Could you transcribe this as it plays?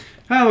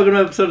Hi, welcome to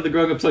an episode of the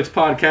Growing Up Sucks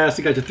podcast.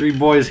 You got your three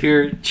boys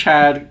here,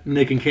 Chad,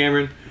 Nick, and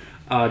Cameron.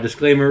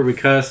 Disclaimer, we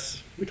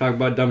cuss, we talk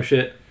about dumb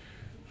shit.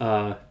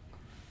 Yeah.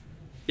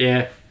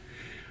 Am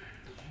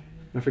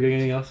I forgetting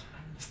anything else?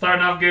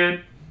 Starting off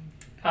good.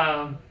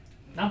 No,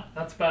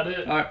 that's about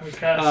it. All right. We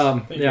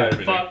cuss. Yeah.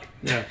 Fuck.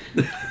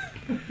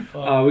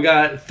 Yeah. We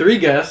got three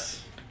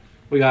guests.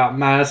 We got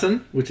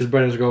Madison, which is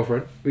Brennan's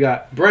girlfriend. We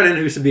got Brennan,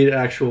 who used to be the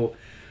actual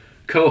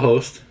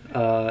co-host.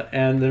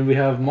 And then we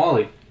have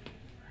Molly.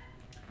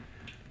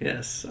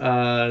 Yes.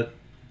 Yeah,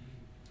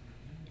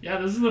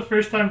 this is the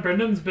first time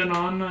Brendan's been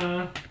on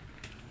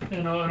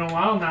in a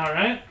while now,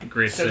 right?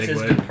 Great Since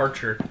his segue.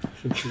 departure.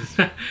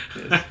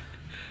 Yes.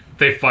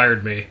 They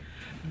fired me.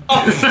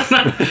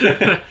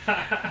 I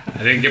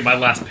didn't get my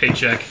last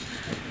paycheck.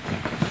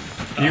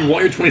 You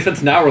want your 20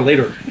 cents now or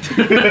later?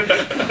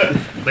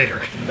 Later.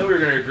 I thought we were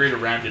going to agree to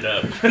round it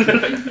up.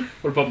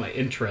 What about my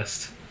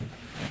interest?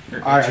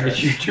 Alright, I'll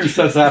get you 2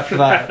 cents after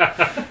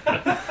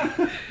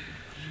that.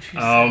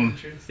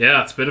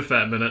 Yeah, it's been a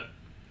fat minute.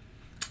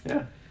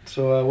 Yeah.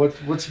 So,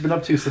 what's you been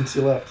up to since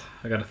you left?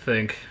 I gotta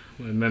think.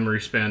 My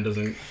memory span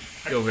doesn't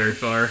go very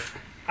far.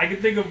 I can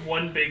think of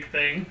one big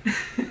thing.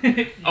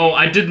 Oh,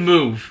 I did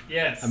move.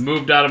 Yes. I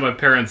moved out of my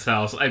parents'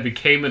 house. I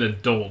became an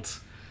adult.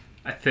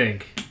 I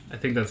think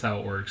that's how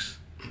it works.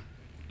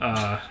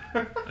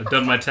 I've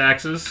done my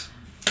taxes.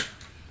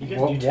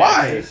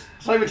 Why?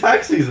 It's not even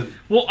tax season.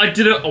 Well, I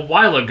did it a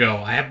while ago.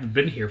 I haven't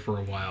been here for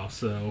a while,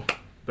 so...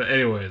 But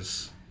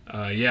anyways,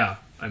 yeah,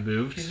 I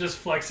moved. He's just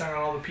flexing on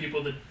all the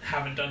people that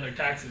haven't done their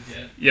taxes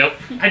yet. Yep.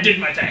 I did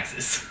my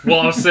taxes. Well,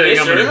 I was saying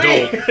I'm an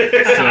Early? adult,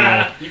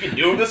 so... You can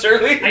do them this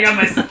early? I got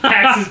my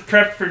taxes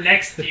prepped for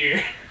next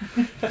year.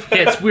 Yeah,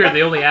 it's weird.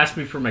 They only asked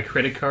me for my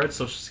credit card,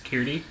 Social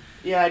Security.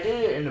 Yeah, I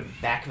did it in the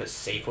back of a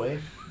Safeway.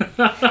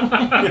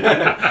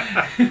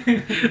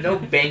 No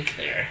bank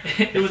there.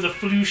 It was a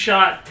flu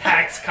shot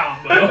tax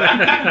combo.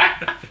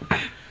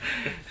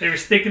 They were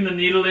sticking the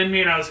needle in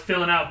me and I was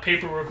filling out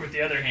paperwork with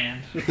the other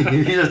hand.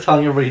 He's just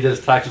telling everybody he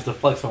does taxes to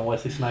flex on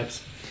Wesley Snipes.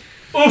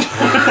 Fuck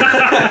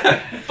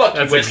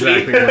That's you, Wesley.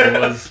 exactly what it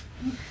was.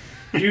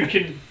 Dude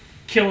can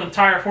kill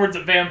entire hordes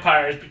of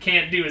vampires but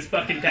can't do his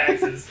fucking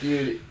taxes.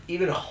 Dude,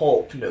 even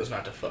Hulk knows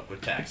not to fuck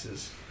with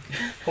taxes.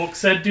 Hulk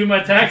said do my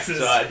taxes.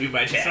 So I do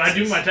my taxes. So I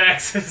do my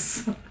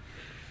taxes.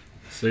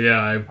 So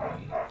yeah,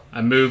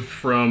 I moved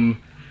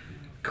from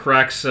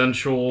Crack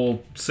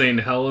Central St.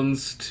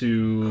 Helens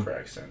to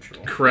Crack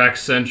Central. Crack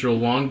Central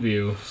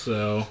Longview.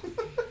 So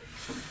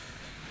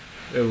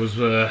it was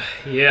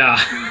yeah.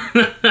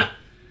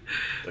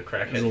 The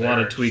crackhead There's a lot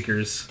of there tweakers.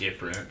 is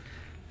different.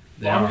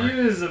 They are. Longview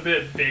is a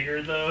bit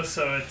bigger though,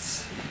 so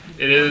it's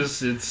It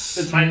is. It's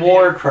It's Might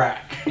more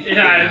crack.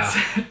 it's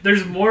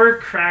there's more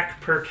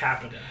crack per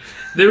capita.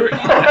 there.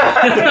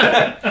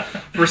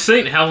 For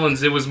St.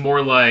 Helens, it was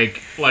more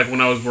like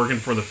when I was working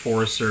for the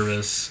Forest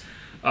Service.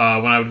 When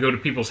I would go to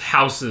people's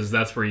houses,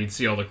 that's where you'd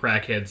see all the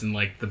crackheads in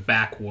like the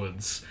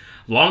backwoods.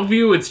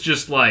 Longview, it's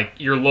just like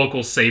your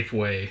local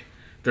Safeway.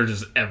 They're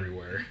just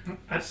everywhere.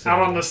 Out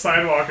on the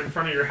sidewalk in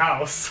front of your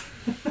house.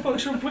 What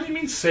do you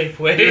mean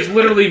Safeway? There's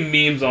literally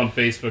memes on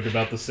Facebook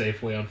about the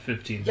Safeway on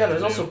 15th. Yeah,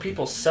 there's Avenue. also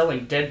people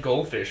selling dead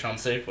goldfish on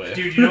Safeway.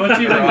 Dude, you know what's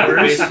even They're on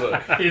worse?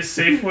 Facebook. Is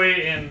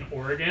Safeway in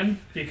Oregon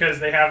because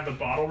they have the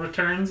bottle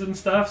returns and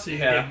stuff, so you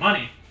can Yeah. get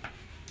money.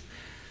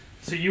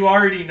 So you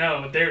already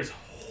know there's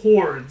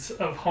hordes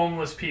of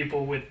homeless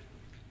people with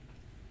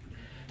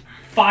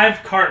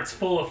 5 carts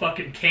full of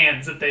fucking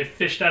cans that they've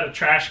fished out of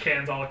trash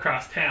cans all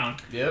across town,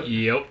 Yep.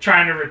 Yep.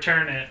 trying to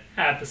return it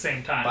at the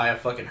same time. Buy a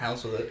fucking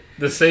house with it.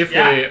 The Safeway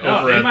Yeah, no,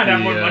 over they at might the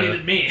have more money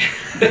than me.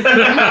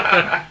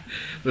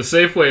 the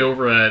Safeway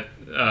over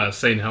at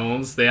St.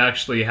 Helens, they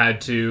actually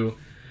had to.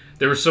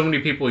 There were so many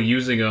people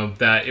using them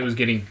that it was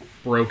getting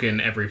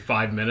broken every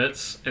 5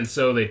 minutes, and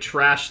so they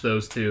trashed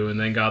those two, and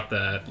then got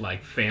that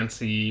like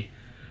fancy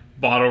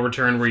bottle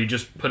return where you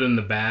just put it in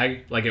the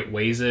bag, like it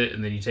weighs it,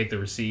 and then you take the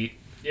receipt.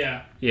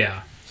 Yeah.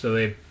 Yeah, so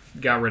they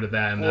got rid of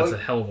that, and Well, that's a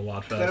hell of a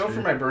lot I know for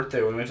faster. my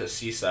birthday we went to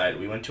Seaside.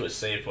 We went to a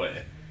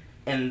Safeway,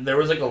 and there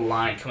was like a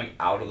line coming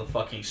out of the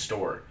fucking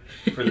store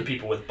for the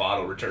people with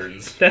bottle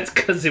returns. That's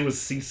because it was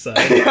Seaside.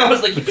 I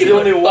was like, you It's the people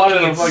only are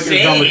one fucking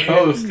in the fucking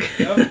on the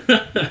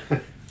insane.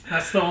 coast.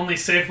 That's the only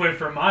Safeway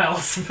for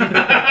miles.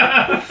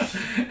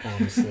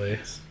 Honestly.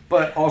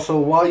 But also,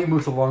 while you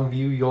moved to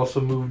Longview, you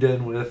also moved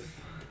in with...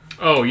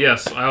 Oh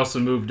yes, I also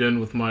moved in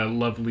with my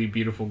lovely,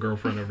 beautiful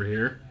girlfriend over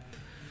here.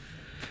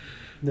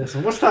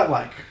 Listen, what's that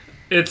like?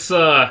 It's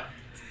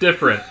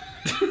different.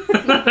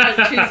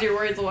 Choose your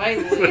words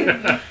wisely.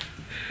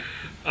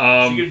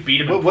 You could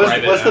beat him in What's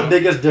private the now.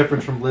 biggest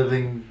difference from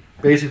living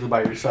basically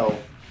by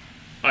yourself?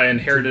 I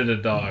inherited a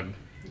dog.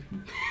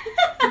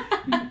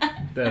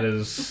 That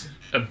is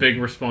a big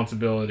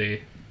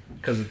responsibility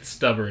because it's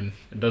stubborn.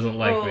 It doesn't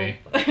like me.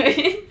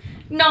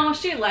 No,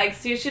 she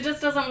likes you. She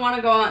just doesn't want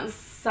to go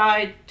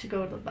outside to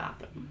go to the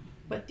bathroom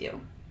with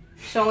you.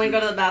 She'll only go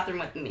to the bathroom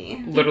with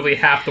me. Literally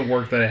half the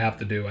work that I have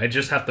to do. I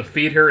just have to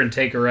feed her and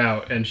take her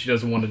out, and she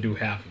doesn't want to do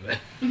half of it.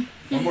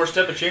 One more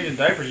step of changing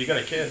diapers, you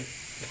got a kid.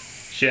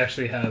 She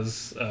actually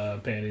has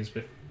panties,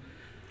 but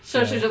So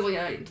Yeah. she's just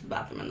going to the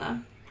bathroom in the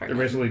they're apartment.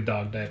 basically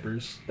dog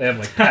diapers. They have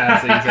like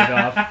pads that you take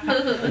off.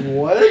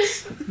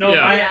 What? No,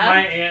 Yeah.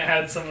 my aunt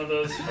had some of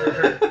those for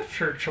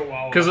her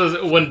chihuahua.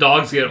 Because when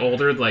dogs get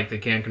older, like they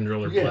can't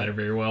control their Yeah. bladder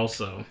very well,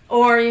 so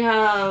Or you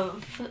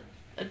have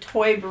a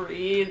toy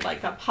breed,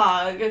 like a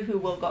pug, who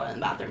will go in the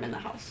bathroom in the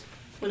house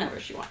whenever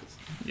she wants.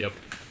 yep.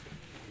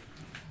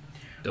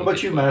 What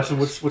about you, Madison?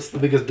 What's the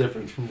biggest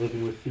difference from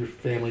living with your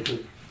family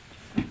to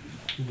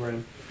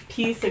Graham?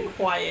 Peace and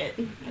quiet.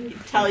 I can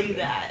tell you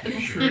that.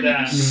 True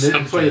that. You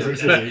mid- wait,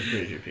 is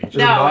it-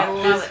 No, not- I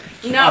love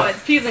it. No,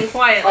 it's peace and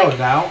quiet. Oh, Like,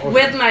 now? Okay.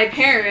 with my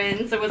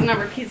parents, it was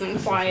never peace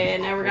and quiet.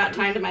 I never got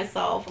time to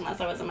myself unless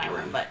I was in my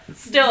room. But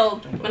still,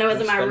 when I was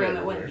in my room,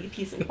 it wouldn't be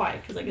peace and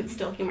quiet because I could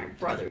still hear my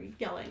brother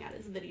yelling at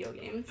his video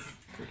games.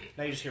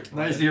 Now you just hear.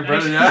 Nice to your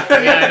brother, yeah?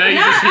 Yeah, now you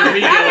just hear me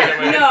Not- yelling at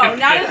my no,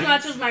 not as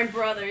much as my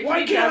brother. Why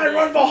He can't I doesn't.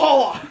 run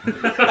Valhalla?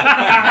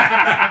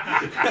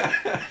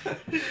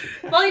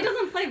 Well, he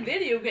doesn't play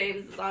video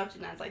games as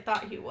often as I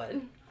thought he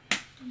would.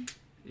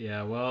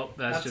 Yeah, well,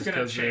 that's That's just gonna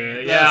because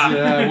change.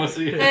 Yeah, we'll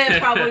see.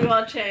 It probably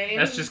will change.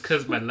 that's just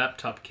because my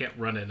laptop can't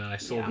run it, and I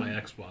sold Yeah. my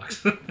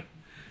Xbox. Yep.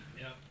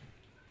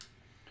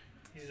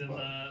 He's in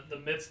the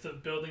midst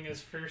of building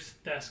his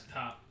first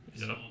desktop.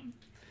 So. Yep.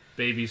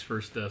 Baby's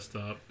first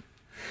desktop.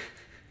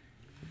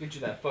 Get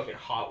you that fucking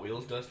Hot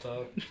Wheels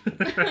desktop.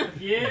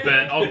 Yeah.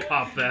 Bet I'll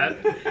cop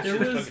that. There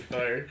was. Fucking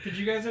fire. Did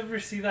you guys ever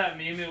see that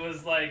meme? It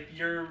was like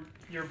your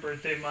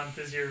birthday month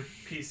is your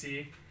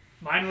PC.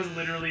 Mine was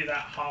literally that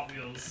Hot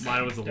Wheels.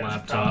 Mine was a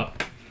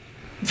desktop.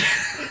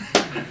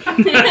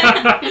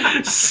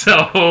 laptop.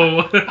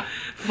 So,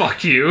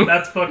 fuck you.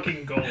 That's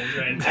fucking gold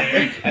right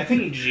there. I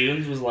think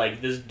June's was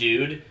like this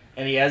dude,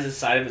 and he has the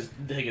side of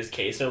his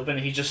case open,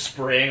 and he's just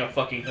spraying a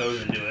fucking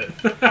hose into it.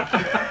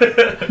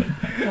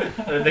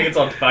 I think it's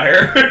on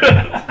fire.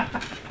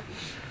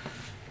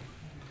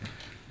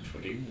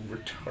 Fucking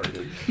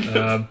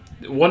retarded.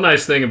 One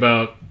nice thing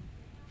about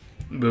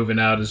moving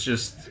out is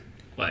just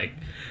like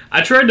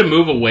I tried to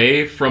move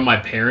away from my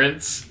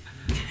parents,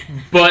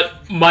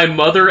 but my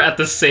mother at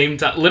the same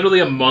time, literally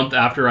a month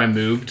after I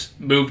moved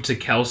to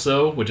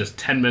Kelso, which is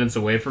 10 minutes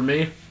away from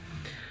me,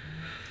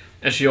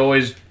 and she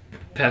always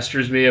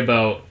pesters me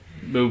about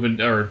moving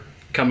or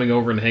coming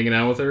over and hanging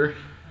out with her,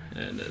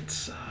 and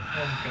it's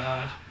Oh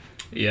god.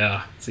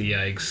 yeah, it's a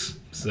yikes.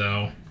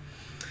 So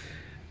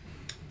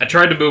I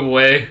tried to move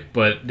away,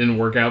 but it didn't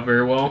work out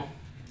very well.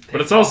 But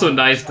it's also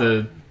nice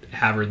to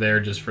have her there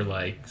just for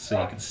like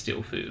so you can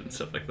steal food and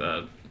stuff like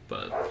that.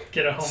 But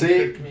Get a home See,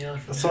 cooked meal.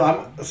 From So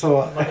him. I'm so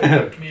A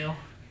cooked meal.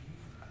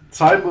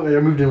 so I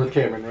moved in with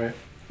Cameron, right?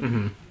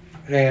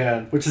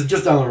 And which is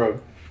just down the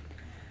road.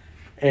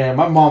 And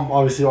my mom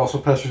obviously also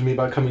pesters me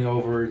about coming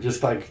over and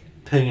just like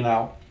hanging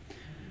out.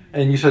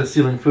 And you said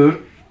stealing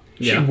food.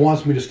 She Yeah.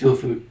 wants me to steal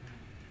food.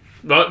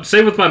 well,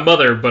 same with my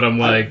mother, but I'm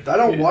like I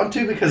don't want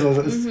to because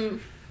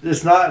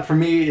it's not for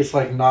me. It's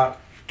like not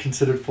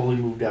considered fully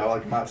moved out.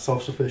 Like I'm not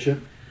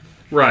self-sufficient.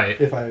 right.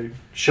 If I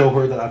show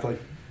her that I've like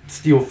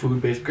steal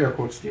food, basically air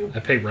quotes steal. I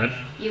pay rent.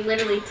 You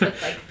literally took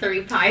like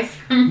 3 pies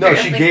from No, her,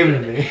 she like, gave it to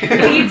me.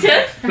 You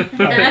took?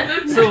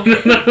 So,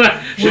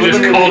 She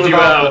just called you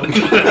out.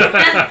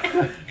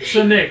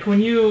 so Nick, when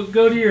you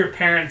go to your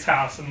parents'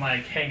 house and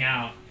like hang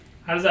out,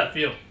 how does that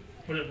feel?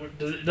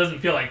 It doesn't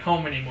feel like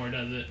home anymore,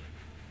 does it?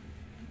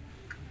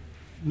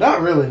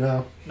 Not really,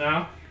 no.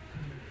 No?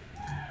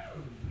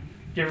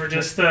 You ever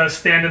just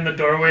stand in the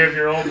doorway of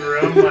your old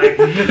room, like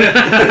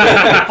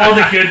all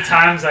the good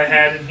times I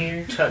had in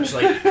here? Touch,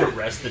 like,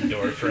 caress the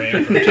door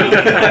frame from time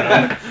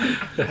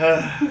to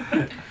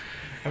time.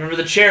 I remember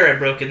the chair I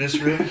broke in this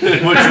room. Which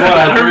one?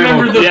 I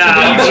remember the Yeah,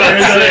 I was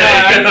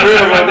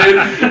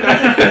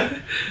about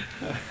to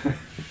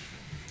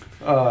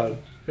say.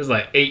 There's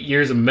like 8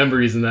 years of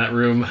memories in that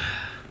room.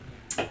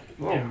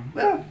 Yeah,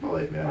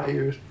 8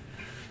 years.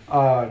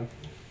 No,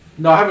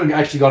 I haven't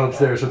actually gone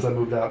upstairs since I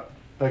moved out.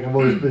 Like I've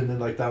always been in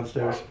like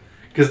downstairs.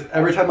 Because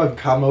every time I've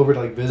come over to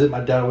like visit,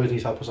 my dad always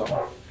needs help with something.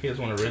 He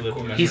doesn't want to relive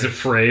the He's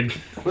afraid.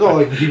 Well, no,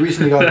 like he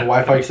recently got the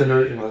Wi-Fi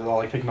extender and all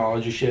like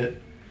technology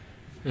shit,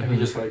 and he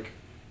just like,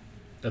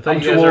 I thought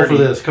I'm you too guys old for already.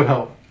 this. Come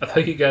help. I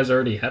thought you guys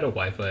already had a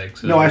Wi-Fi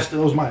exit. No, it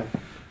was mine.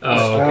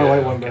 Oh, I had a white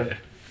okay. one, Okay.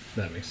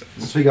 That makes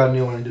sense. So he got a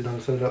new one and did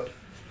not set it up.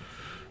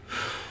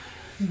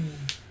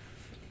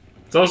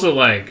 It's also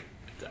like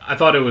I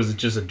thought it was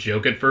just a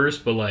joke at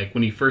first, but like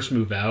when you first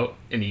move out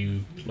and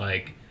you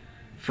like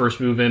first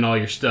move in all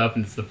your stuff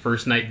and it's the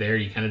first night there,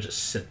 you kind of just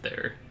sit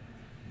there.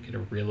 You kind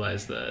of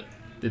realize that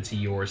it's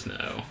yours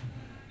now,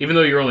 even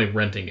though you're only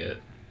renting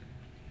it.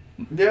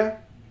 Yeah.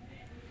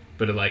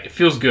 But it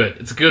feels good.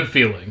 It's a good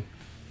feeling.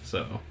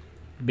 So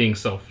being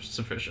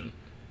self-sufficient.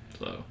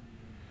 So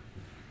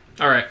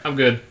all right, I'm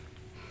good.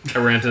 I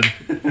ranted.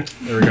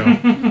 There we go.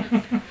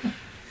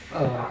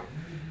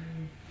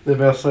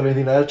 Anybody else have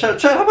anything to add?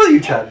 Chad, how about you,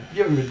 Chad?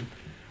 You haven't been.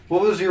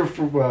 What was your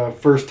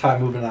first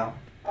time moving out?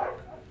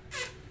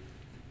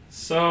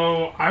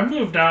 So I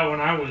moved out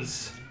when I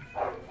was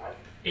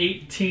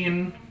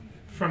 18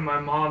 from my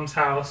mom's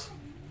house.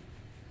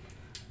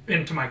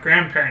 into my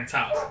grandparents'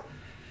 house.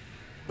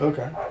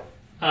 Okay.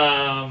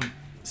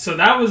 So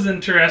that was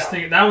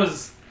interesting. That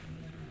was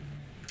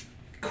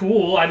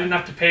cool. I didn't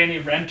have to pay any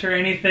rent or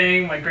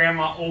anything. My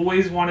grandma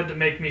always wanted to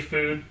make me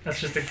food. That's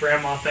just a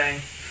grandma thing.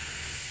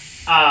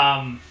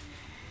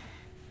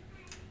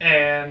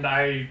 And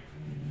I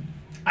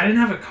didn't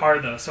have a car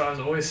though, so I was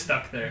always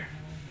stuck there.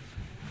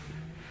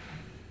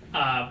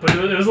 But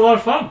it was a lot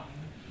of fun.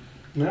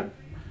 Yeah.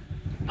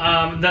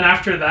 Then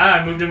after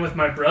that, I moved in with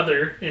my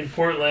brother in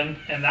Portland,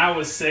 and that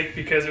was sick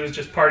because it was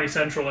just party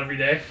central every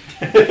day.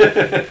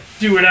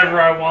 Do whatever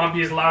I want,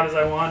 be as loud as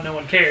I want, no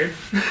one cared.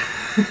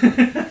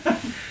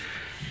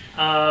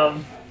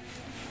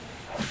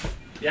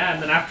 Yeah,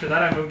 and then after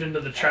that, I moved into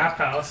the trap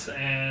house,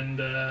 and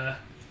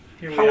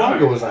here we How are. long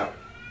ago was that?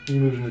 You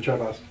moved into the trap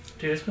house.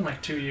 Dude, it's been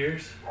like 2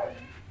 years.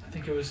 I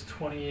think it was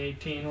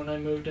 2018 when I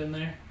moved in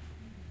there.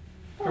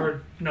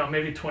 Or, no,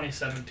 maybe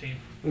 2017.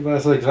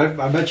 Cause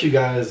I met you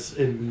guys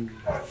in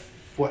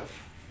what,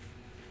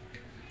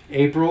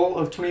 April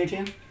of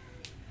 2018.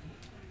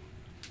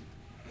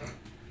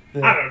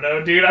 I don't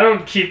know, dude. I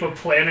don't keep a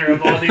planner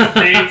of all these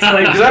dates.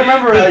 Like, Because I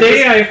remember the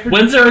day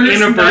When's our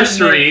Just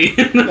anniversary?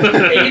 18.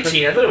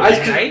 I thought it was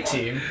I-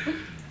 19.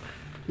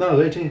 No, it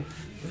was 18.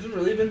 Has it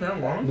really been that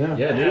long? Yeah.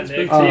 Yeah, dude, Yeah, it's been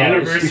Nick, 2 the years.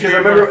 anniversary Because I of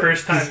remember- our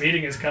first time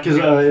meeting is coming Because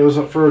up. it was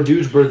for a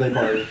dude's birthday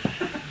party,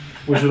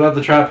 which was at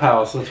the trap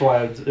house. That's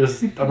why I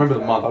remember the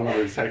month. I don't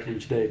remember exactly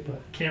which date,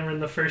 but Cameron,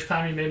 the first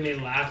time you made me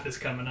laugh is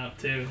coming up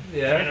too.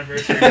 Yeah.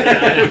 Anniversary.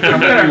 I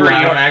remember you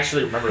don't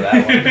actually remember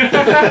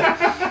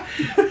that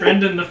one.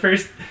 Brendan,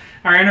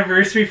 our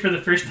anniversary for the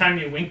first time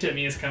you winked at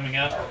me is coming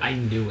up. I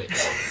knew it.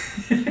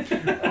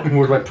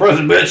 where's my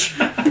present, bitch?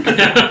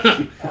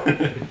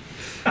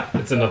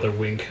 It's another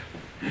wink.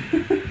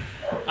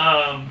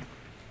 But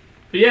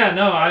yeah,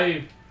 no,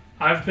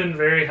 I've been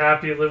very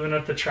happy living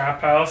at the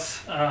trap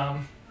house.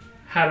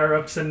 Had our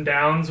ups and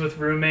downs with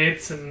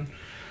roommates and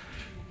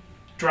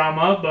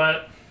drama,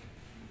 but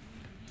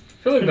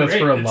I feel like been that's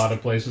great. for a It's- lot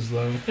of places,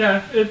 though.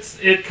 yeah,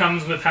 it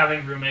comes with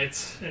having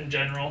roommates in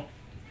general.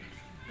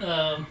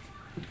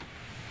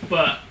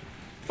 But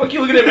Fuck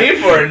you looking at me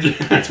for?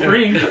 it's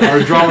freeing. Our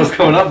drama's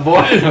coming up,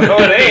 boy. No,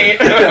 it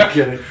ain't. I'm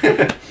kidding.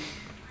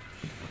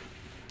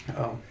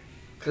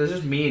 Because it's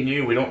just me and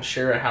you. We don't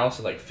share a house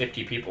with like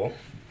 50 people.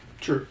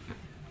 True.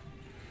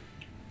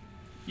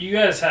 You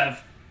guys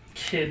have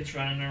kids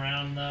running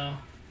around though.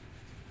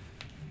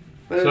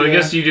 So I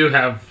guess you do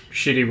have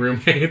shitty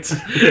roommates.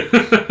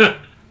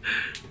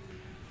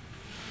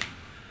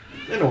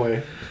 in a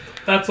way,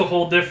 That's a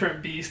whole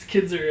different beast.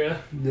 Kids are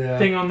a yeah.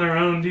 thing on their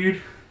own,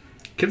 dude.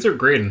 Kids are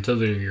great until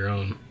they're your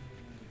own.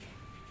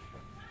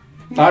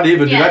 Not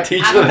even, dude. Yeah, I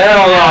teach I the don't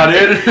hell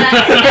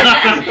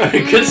out,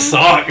 dude. Kids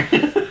suck.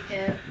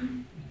 Yeah.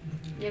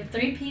 You have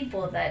 3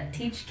 people that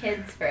teach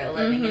kids for a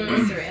living in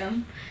this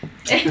room.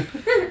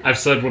 I've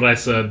said what I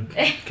said.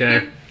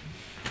 Okay.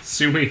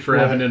 Sue me for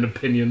What? having an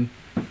opinion.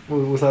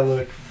 What's that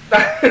look?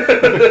 I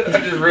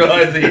just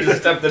realized that you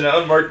just stepped into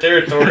unmarked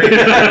territory.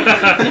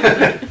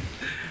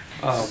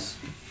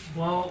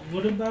 Well,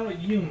 what about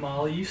you,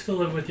 Molly? You still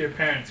live with your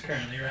parents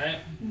currently, right?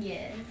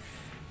 Yes.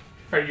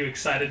 Are you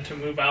excited to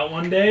move out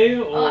one day?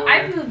 Or... Well,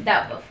 I've moved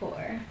out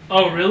before.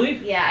 Oh, really?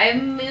 Yeah, I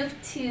moved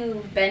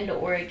to Bend,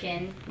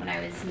 Oregon when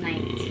I was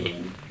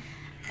 19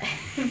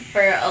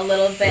 for a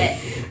little bit,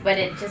 but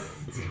it just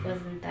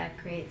wasn't that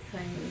great, so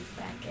I moved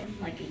back in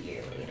like a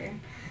year later.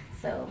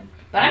 So,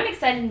 but I'm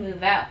excited to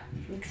move out.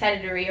 I'm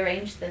excited to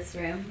rearrange this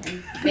room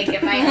and make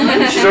it my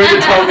own. She's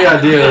already telling me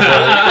ideas.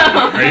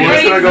 Like, Are you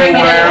what's gonna go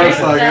where? I was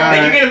like, Like, Like,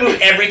 alright. you're gonna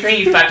move everything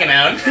you fucking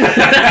own.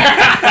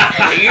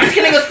 You're just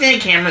gonna go stay in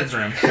Cameron's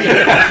room.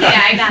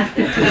 Yeah, I got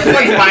this. This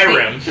one's my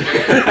room.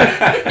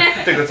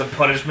 I think that's a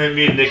punishment.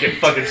 Me and Nick at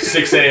fucking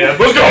 6 a.m.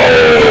 Let's go!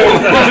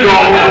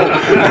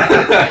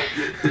 Let's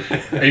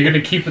go! Are you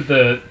gonna keep it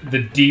the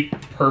deep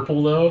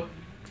purple though?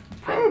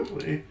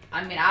 Probably.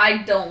 I mean,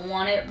 I don't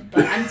want it,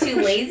 but I'm too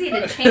lazy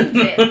to change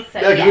it. So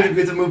Yeah, yes. we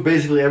have to move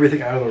basically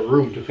everything out of the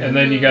room to And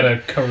then you gotta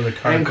cover the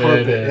carpet. and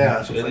carpet. and-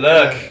 Yeah. So it's Good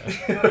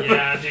like, luck.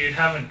 Yeah, dude,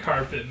 having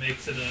carpet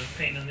makes it a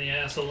pain in the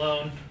ass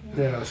alone.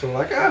 Yeah. So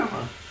like, I don't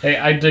know. Hey,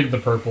 I dig the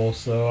purple,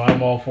 so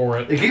I'm all for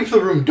it. It keeps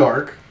the room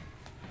dark,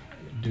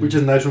 Dude. which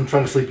is nice when I'm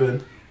trying to sleep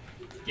in.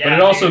 Yeah,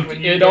 it also- dude,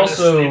 when you it go to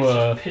also, sleep, it's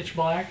uh, pitch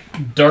black.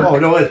 Dark. Oh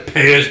no, it's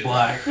pitch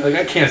black. Like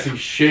I can't see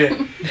shit.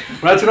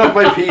 When I turn off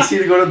my PC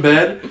to go to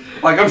bed,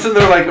 like I'm sitting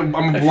there like I'm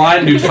a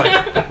blind dude, just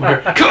like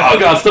oh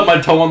god, stub my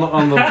toe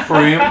on the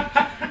frame.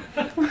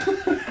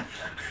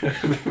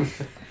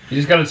 You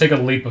just gotta take a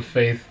leap of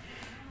faith.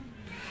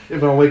 If I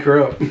don't wake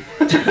her up. You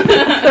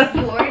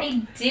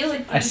already do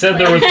with I said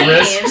there was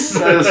risks.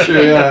 That is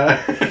true.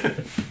 Yeah.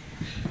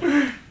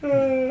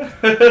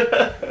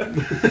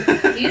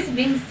 He was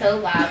being so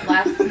loud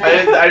last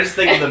night. I just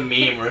think of the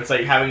meme where it's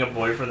like having a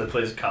boyfriend that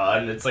plays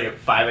COD and it's like at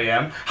 5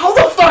 a.m. How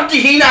the fuck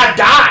did he not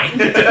die?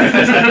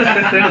 It's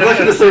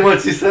actually the same one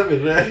she sent me,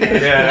 right?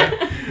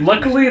 Yeah.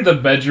 Luckily, the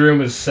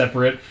bedroom is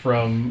separate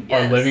from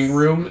our Yes. living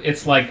room.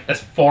 It's like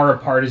as far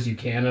apart as you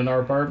can in our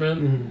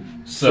apartment.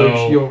 Mhm.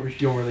 So you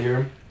don't really hear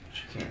him.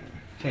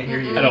 Can't hear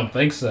you. I don't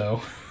think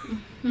so.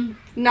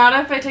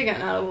 Not if I take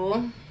an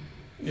edible.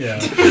 Yeah.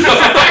 Because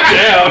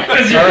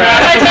If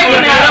I take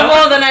an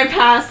edible, then I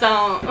pass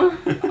out.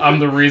 I'm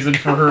the reason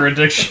for her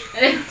addiction.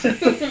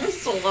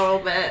 Just a little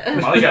bit.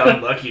 Molly got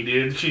unlucky,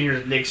 dude. She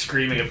hears Nick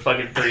screaming at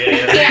fucking 3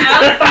 a.m.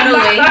 Yeah, I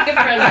was awake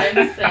for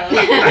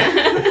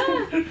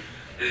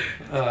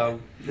them, so.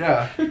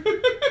 Yeah.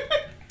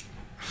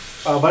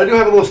 But I do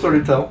have a little story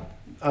to tell.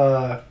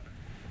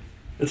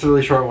 It's a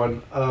really short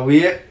one.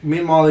 Me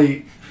and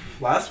Molly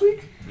last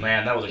week.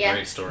 Man, that was a Yeah.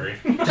 great story.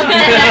 5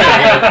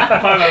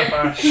 out of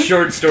 5.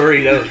 Short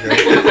story, that was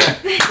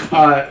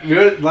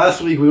great.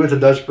 Last week we went to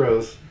Dutch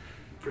Bros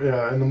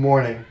in the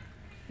morning,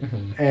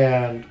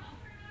 and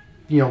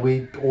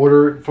we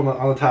order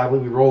on the tablet.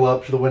 We roll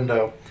up to the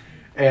window,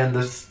 and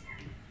this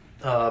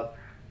what are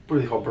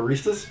they called,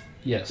 baristas?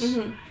 Yes.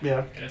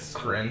 Yeah, Yes.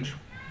 Cringe.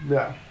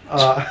 yeah.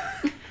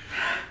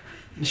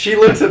 She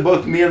looks at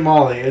both me and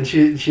Molly, and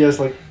she has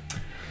like,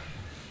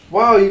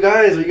 "Wow, are you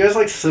guys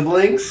like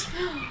siblings?"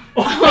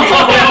 You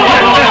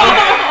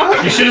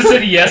should have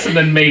said yes and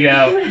then made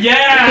out. Yeah!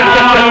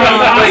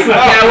 Like,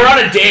 yeah, we're on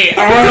a date.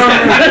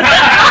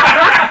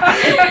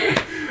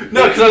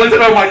 No, because I looked at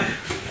her, I'm like,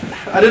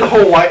 I did the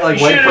whole white You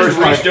should have just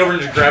person. reached over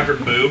and just grabbed her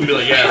boob and be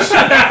like, yes.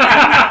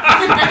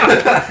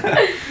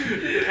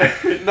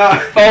 No,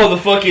 Oh,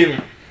 the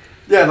fucking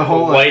yeah, the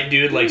whole white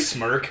dude, like,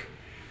 smirk.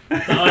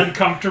 The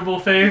uncomfortable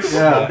face.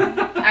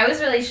 Yeah, I was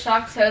really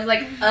shocked, so I was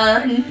like,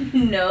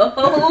 no.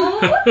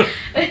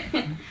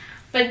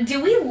 But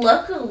do we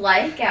look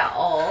alike at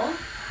all?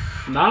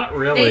 Not They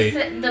really.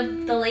 said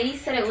the lady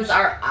said it was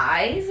our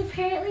eyes,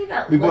 apparently.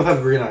 we both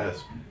have green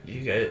eyes.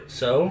 You guys,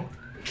 so?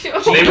 They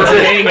They were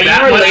saying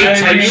that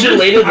related, are you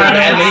related with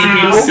that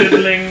many people?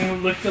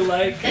 Sibling looked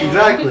alike.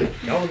 Exactly.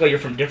 Y'all look like you're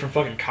from different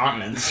fucking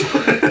continents.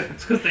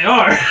 It's because they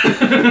are.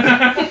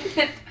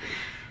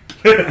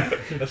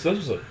 That's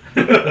what's up.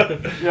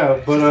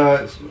 Yeah,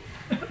 but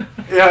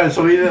yeah, and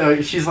so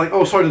she's like,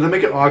 "Oh, sorry, did that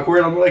make it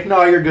awkward?" I'm like,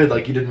 "No, you're good.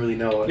 Like, you didn't really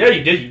know it." Yeah,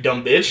 you did, you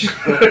dumb bitch.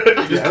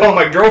 Just call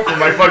my girlfriend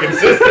my fucking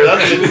sister.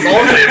 That's insulting.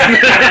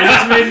 It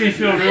just made me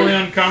feel really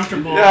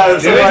uncomfortable. Yeah,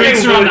 so It like-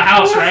 takes around the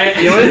house, right?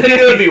 The only thing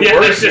that would be Yeah.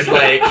 worse is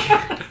like.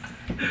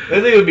 The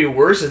only thing that would be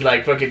worse is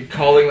like fucking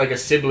calling like a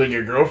sibling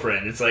your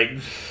girlfriend. It's like,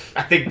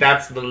 I think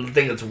that's the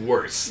thing that's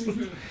worse.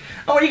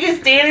 Oh, are you guys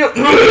dating?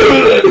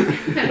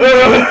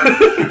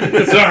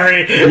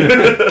 Sorry.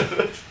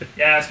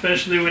 Yeah,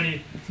 especially when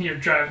you're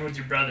driving with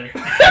your brother. Oh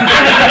my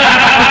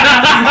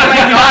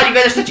god, you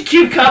guys are such a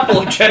cute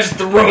couple. Chad just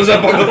throws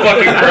up on the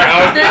fucking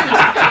ground.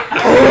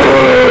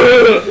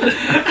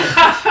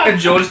 And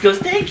Joel just goes,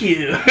 thank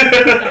you.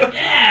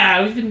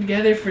 Yeah, we've been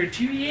together for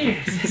 2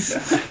 years.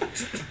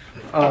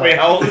 Wait,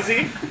 how old is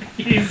he?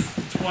 He's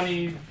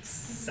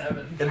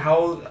 27, And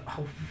how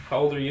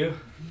old are you?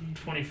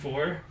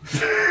 24.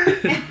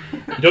 You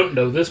don't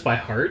know this by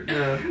heart?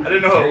 I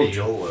didn't know how old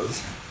Joel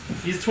was.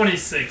 He's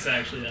 26,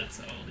 actually. That's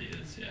how old he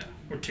is. Yeah,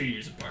 we're 2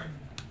 years apart.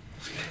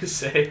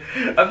 Say,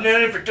 I've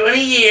known him for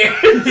 20 years.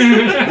 We've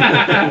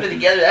been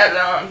together that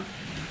long.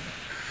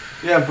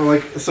 Yeah, but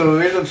like, so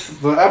we end up,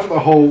 so after the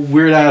whole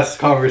weird ass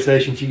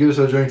conversation, she gives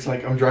us drinks.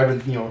 Like, I'm driving,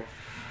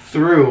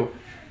 through,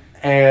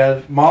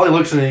 and Molly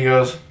looks at me and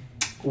goes,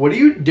 "What are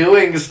you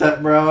doing,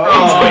 stepbro?"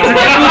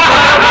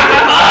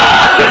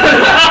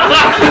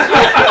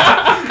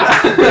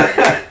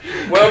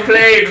 Well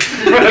played.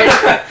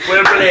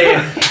 Well played.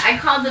 I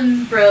called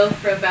him bro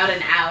for about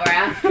an hour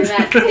after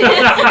that.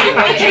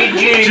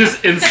 GG.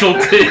 Just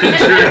insult to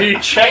injury.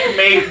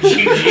 Checkmate.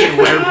 GG.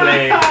 Well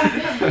played.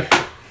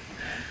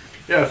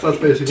 Yeah, so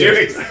that's basically Dude,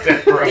 it.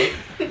 step bro.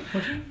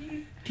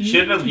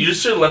 You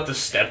just should have left the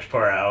stepped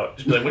part out.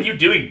 Just be like, what are you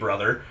doing,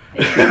 brother?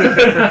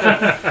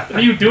 What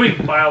are you doing,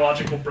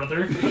 biological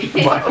brother?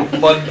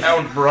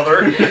 Bloodhound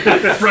brother.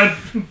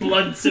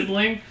 Blood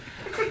sibling?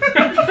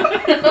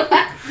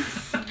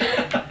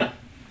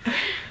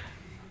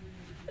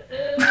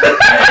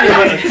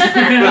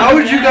 How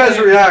would you guys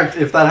react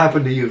if that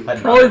happened to you?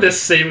 Probably the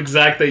same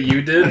exact that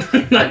you did.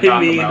 Knock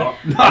him out.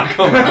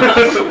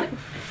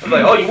 I'm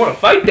like, oh, you want to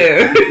fight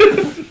there?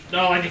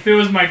 No, like if it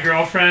was my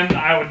girlfriend,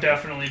 I would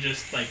definitely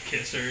just like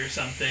kiss her or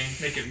something.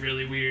 Make it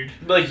really weird.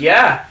 Be like,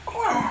 yeah.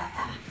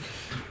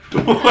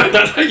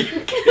 That's how you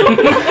You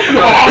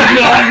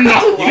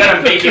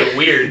gotta make it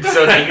weird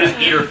so that you just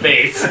eat her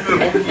face.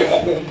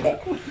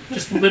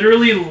 Just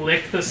literally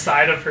lick the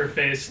side of her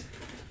face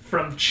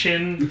from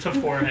chin to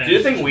forehead. Do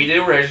the thing we did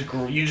where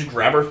you just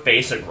grab her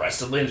face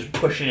aggressively and just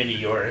push it into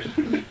yours.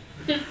 And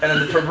then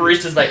the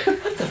barista's like,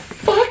 what the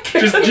fuck?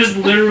 Just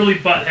literally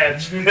butt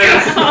heads.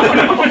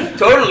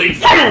 Totally.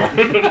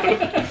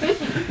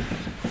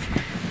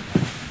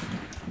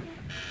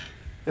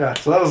 Yeah,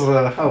 so that was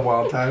a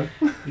wild time.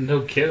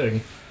 No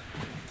kidding.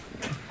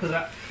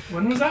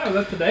 When was that? Was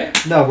that today?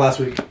 No, last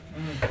week.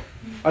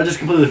 I just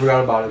completely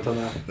forgot about it until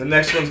now. The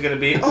next one's gonna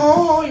be,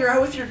 oh, you're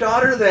out with your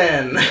daughter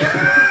then.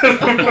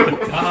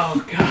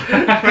 Oh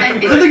god. I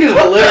think it's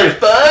hilarious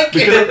Fuck.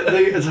 because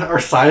it's our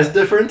size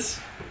difference.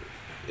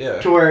 Yeah.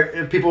 To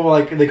where people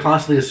they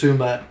constantly assume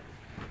that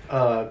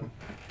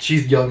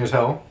she's young as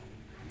hell,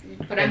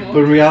 But I'm But in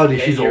older. reality,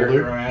 Yeah, she's you're a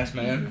older. grown-ass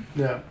man.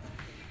 Yeah.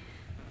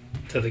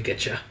 Till they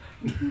get you.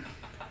 Till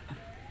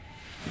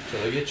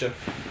they get you.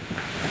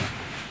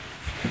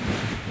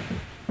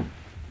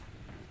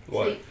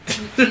 What?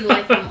 So you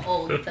like them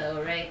old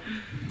though, right?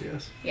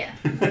 Yes. Yeah.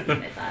 That's what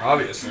I thought.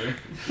 Obviously.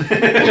 I'm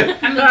a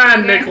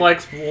cougar. Nick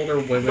likes older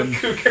women.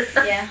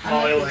 Yeah. I'm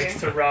Molly a likes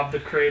cougar. to rob the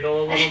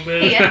cradle a little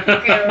bit. Yeah.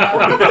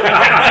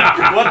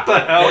 cougar. What the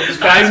hell?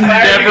 I've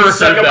never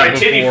suck heard up my that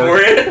titty before.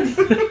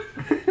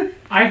 for it.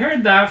 I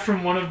heard that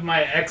from one of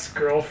my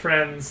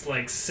ex-girlfriend's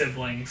like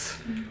siblings,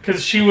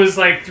 because she was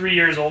like 3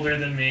 years older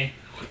than me.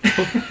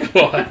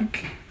 Fuck.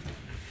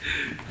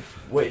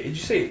 Wait, did you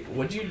say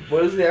what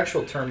is the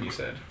actual term you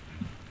said?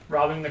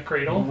 Robbing the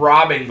cradle.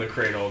 Robbing the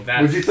cradle. That's,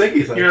 What'd you think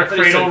he said? You're a thought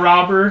you cradle said-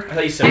 robber. I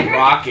thought you said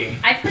rocking.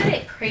 I've heard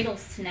it cradle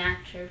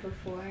snatcher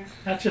before.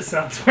 That just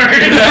sounds weird.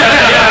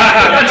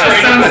 That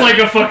just sounds like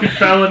a fucking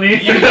felony. You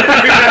should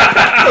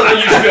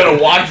be on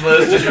a watch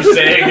list just for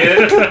saying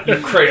it. You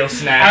cradle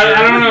snatcher.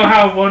 I don't know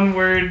how one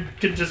word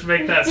could just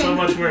make that so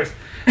much worse.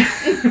 I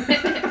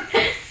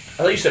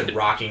thought you said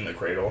rocking the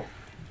cradle.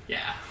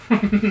 Yeah.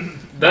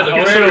 That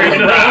I'm also, really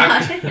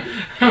Rock.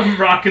 I'm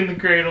rocking the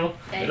cradle.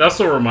 it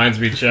also reminds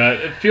me, Chad.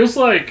 It feels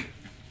like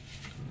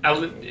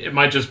it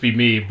might just be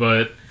me,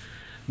 but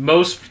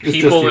most just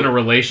people you. in a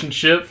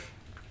relationship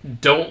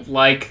don't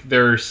like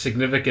their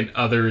significant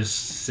other's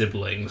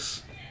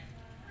siblings.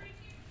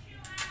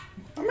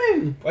 I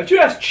mean, Why'd you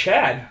ask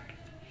Chad?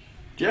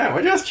 yeah,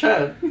 why'd you ask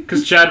Chad?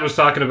 Because Chad was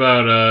talking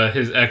about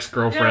his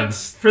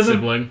ex-girlfriend's Yeah, for the-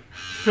 sibling.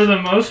 For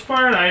the most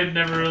part, I had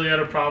never really had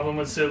a problem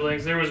with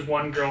siblings. There was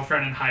one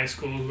girlfriend in high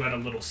school who had a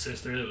little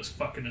sister that was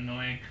fucking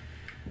annoying.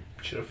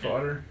 Should have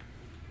fought her.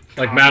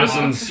 Like Cockblock.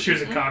 Madison's She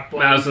was a cockblock.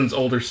 Madison's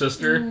older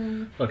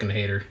sister. Fucking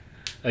hate her.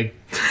 Like,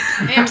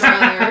 And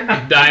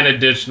brother. die in a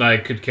ditch and I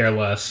could care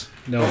less.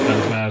 No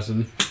offense,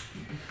 Madison.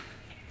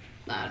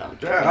 I don't.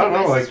 Yeah, I don't know.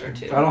 My Like, sister,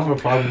 too. I don't have a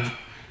problem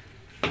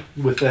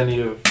with any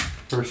of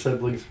her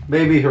siblings.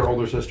 Maybe her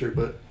older sister,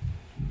 but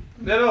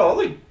No, all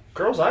the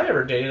girls I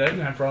ever dated, I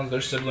didn't have problems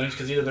with their siblings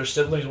because either their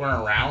siblings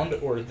weren't around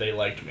or they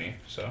liked me.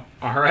 So,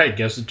 Alright,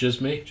 guess it's just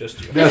me. just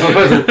you. yeah,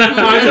 sometimes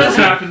No, it does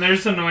happen.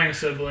 There's annoying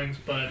siblings,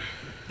 but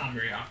not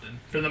very often.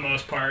 For the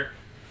most part,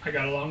 I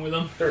got along with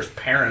them. There's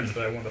parents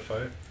that I want to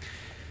fight.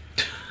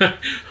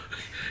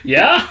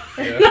 Yeah?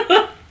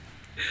 Yeah.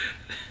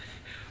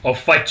 I'll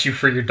fight you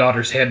for your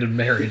daughter's hand in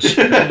marriage.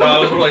 No, I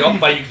was more like, I'll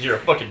fight you because you're a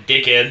fucking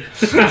dickhead.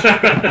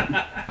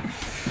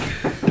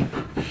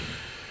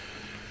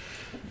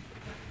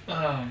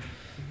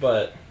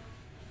 But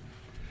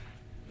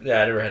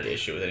yeah, I never had an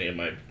issue with any of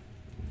my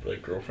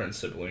like girlfriend's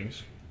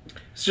siblings.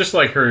 It's just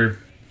like her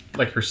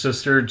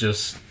sister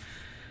just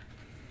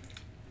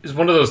is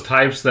one of those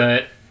types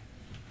that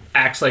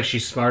acts like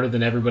she's smarter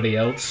than everybody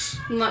else.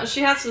 No,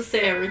 she has to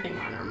say everything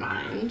on her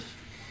mind.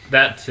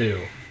 That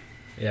too.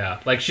 Yeah.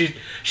 Like she's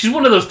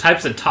one of those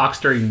types that talks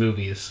during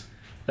movies.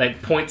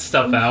 That points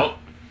stuff out.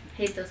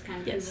 Hate those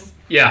kind of Yes. people.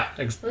 Yeah.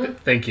 Ugh.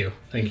 Thank you.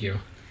 Thank you.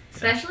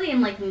 Especially in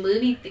like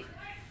movie.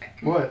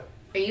 what?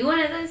 Are you one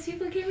of those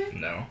people,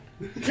 Cameron? No.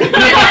 Oh,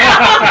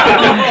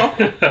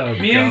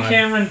 Me and God.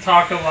 Cameron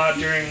talk a lot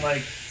during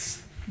like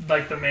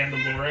the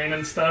Mandalorian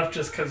and stuff,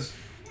 just because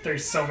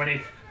there's so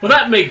many Well,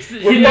 that makes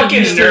hidden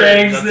fucking Easter nerds,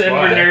 eggs that's and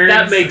why. we're nerds.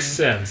 that makes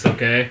sense.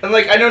 Okay. And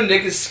like I know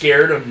Nick is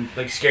scared of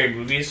like scary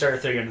movies,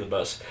 started throwing him to the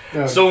bus.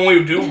 Yeah. So when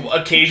we do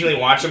occasionally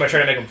watch them, I try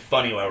to make them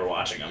funny while we're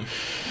watching them.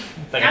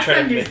 Like I That's try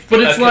to make understandable.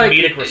 But it's a like-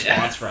 comedic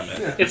response from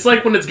it. It's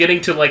like when it's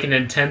getting to like an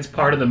intense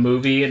part of the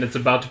movie and it's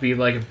about to be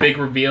like a big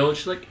reveal, and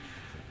she's like,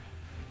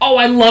 "Oh,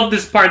 I love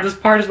this part. This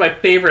part is my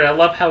favorite. I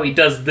love how he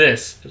does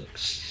this."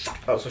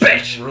 Oh, so Bitch.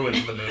 she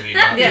ruins the movie.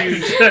 Not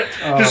Yes.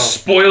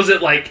 Just spoils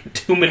it like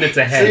 2 minutes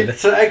ahead. See,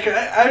 so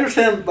I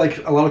understand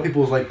like a lot of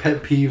people's like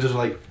pet peeves is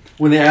like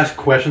when they ask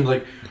questions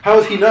like, "How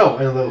does he know?"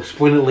 and they'll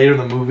explain it later in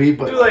the movie.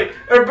 But Dude, like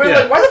everybody, Yeah.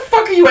 like, why the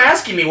fuck are you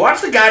asking me?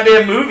 Watch the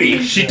goddamn movie.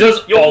 She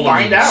does You'll all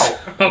find of these. out.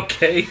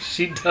 Okay,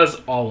 she does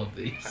all of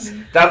these.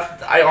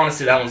 That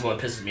honestly, that one's what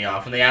pisses me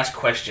off when they ask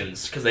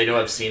questions because they know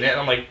I've seen it. And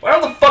I'm like, why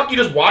don't the fuck you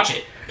just watch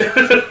it?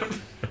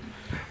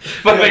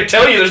 But they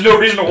tell you there's no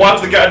reason to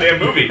watch the goddamn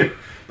movie.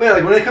 But yeah,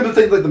 like when it comes to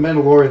things like The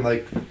Mandalorian,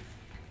 like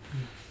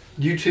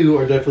you two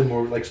are definitely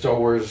more like Star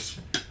Wars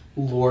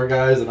lore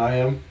guys than I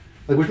am.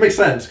 Like, which makes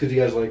sense because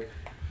you guys like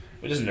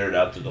We just nerd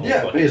out through the whole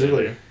Yeah, fucking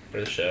basically. movie for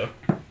the show.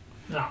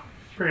 No,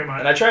 pretty much.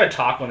 And I try to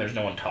talk when there's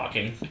no one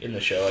talking in the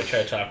show. I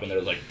try to talk when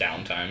there's like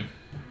downtime.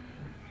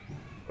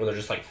 Or they're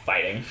just like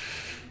fighting.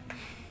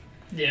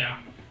 Yeah.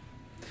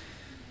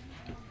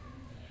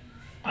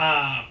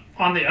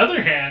 On the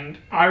other hand,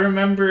 I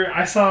remember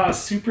I saw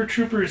Super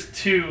Troopers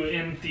 2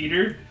 in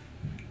theater,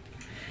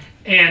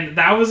 and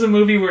that was a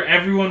movie where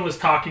everyone was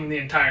talking the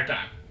entire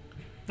time.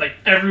 Like,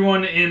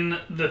 everyone in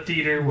the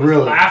theater was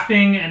Really?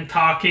 laughing and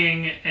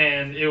talking,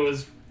 and it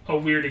was a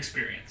weird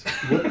experience.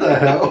 what the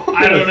hell?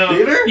 I don't know.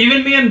 Theater?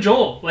 Even me and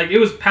Joel, like, it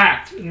was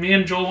packed. And me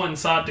and Joel went and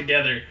saw it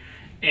together,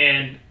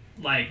 and,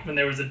 like, when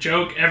there was a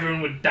joke,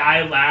 everyone would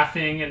die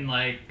laughing, and,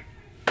 like,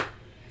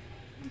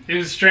 it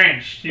was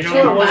strange. You That's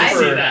don't what it was always for-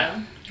 see that.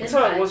 That's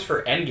how it was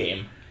for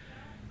Endgame.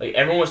 Like,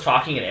 everyone was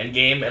talking in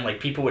Endgame, and, like,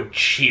 people would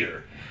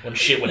cheer when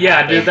shit would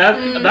happen. Dude,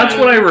 that's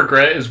what I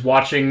regret is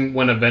watching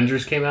when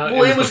Avengers came out.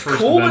 Well, it was the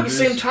first cool, but at the Avengers.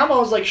 same time, I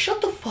was like,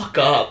 shut the fuck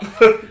up.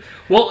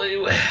 Well,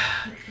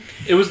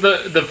 it was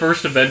the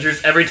first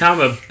Avengers. Every time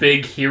a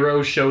big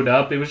hero showed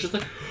up, it was just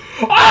like,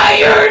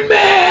 Iron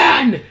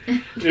Man!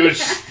 It was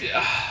just...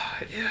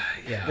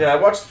 Yeah, I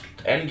watched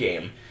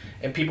Endgame,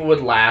 and people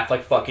would laugh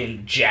like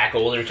fucking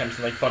jackals every time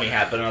something funny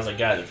happened, and I was like,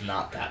 guys, it's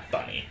not that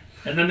funny.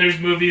 And then there's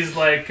movies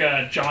like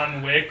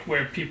John Wick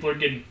where people are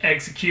getting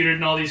executed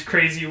in all these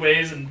crazy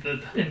ways, and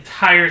the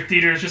entire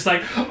theater is just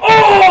like,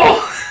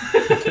 oh!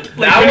 Like, That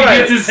when he one,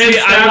 gets his head see,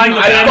 I stabbed like in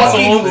the that. back I of the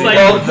fucking soul, it's like,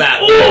 love that.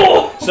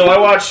 oh! So I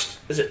watched,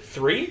 is it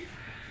 3?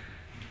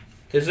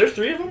 Is there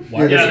 3 of them?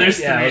 Yeah, Yeah, there's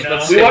Yeah, I three was about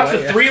now. to We say,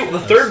 watched right? the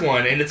third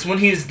one, and it's when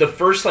he's the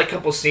first like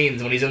couple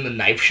scenes when he's in the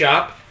knife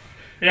shop,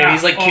 Yeah. and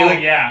he's like Oh,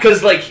 killing, yeah.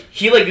 because like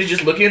he like is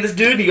just looking at this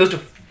dude, and he goes to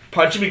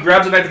punch him, he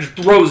grabs a knife and just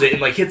throws it,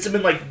 and like hits him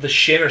in like the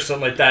shin or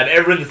something like that. And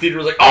everyone in the theater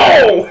was like,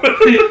 "Oh!"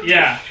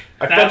 Yeah.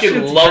 I That fucking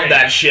shit's love great.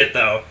 that shit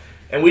though,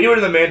 and we do it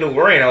in the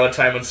Mandalorian all the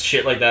time when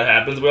shit like that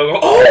happens. We all go,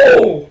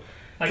 "Oh!"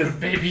 Like with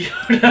Baby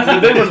The Yoda.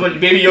 big was when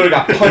Baby Yoda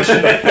got punched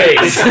in the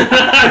face.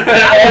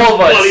 all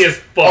of us, Funny as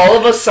fuck. all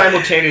of us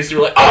simultaneously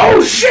were like,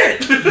 "Oh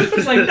shit!"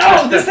 It's like,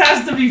 no, this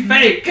has to be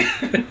fake.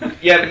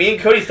 Yeah, me and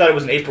Cody thought it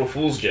was an April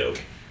Fool's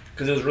joke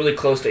because it was really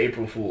close to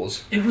April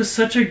Fool's. It was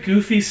such a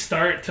goofy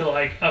start to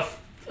like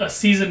a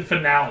season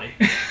finale.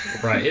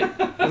 Right.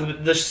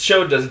 The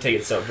show doesn't take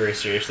itself very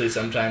seriously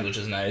sometimes, which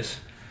is nice.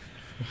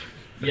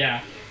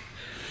 Yeah.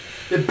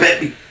 It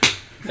bit me.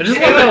 I just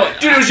want to know...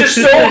 Dude, it was just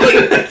so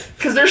like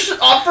because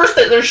first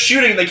they're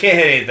shooting and they can't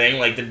hit anything,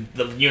 like the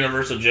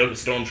universal joke of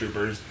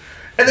stormtroopers,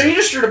 and then he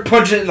just started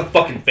punching it in the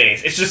fucking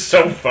face. It's just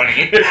so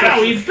funny.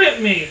 Ow, he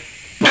bit me.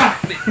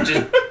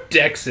 just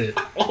decks it.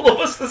 All of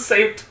us at the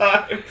same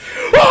time.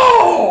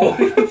 Oh!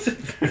 I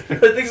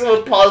think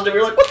someone paused and we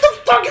were like, "What the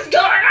fuck is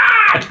going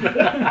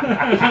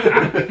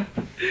on?"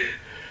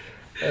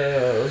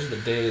 Those are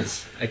the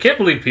days. I can't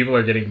believe people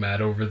are getting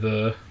mad over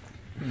the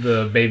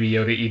Baby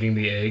Yoda eating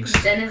the eggs.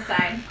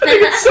 Genocide.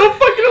 It's so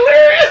fucking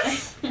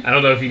hilarious. I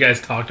don't know if you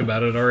guys talked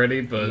about it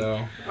already, but...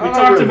 No. We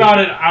talked about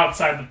it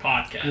outside the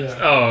podcast. Yeah.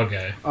 Oh,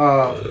 okay.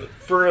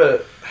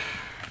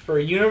 For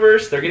a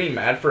universe, they're getting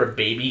mad for a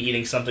baby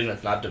eating something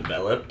that's not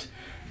developed,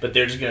 but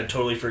they're just gonna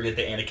totally forget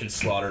that Anakin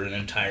slaughtered an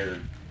entire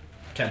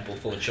temple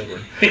full of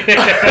children.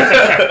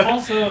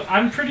 Also,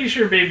 I'm pretty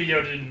sure Baby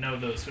Yoda didn't know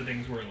those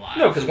things were alive.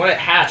 No, because when it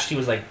hatched, he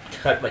was like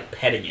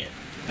petting it.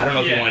 I don't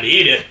know if he Yeah. wanted to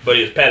eat it, but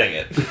he was petting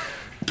it.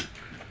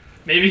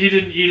 Maybe he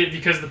didn't eat it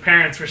because the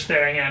parents were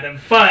staring at him,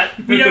 but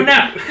we don't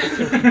know.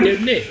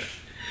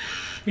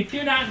 We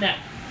do not know.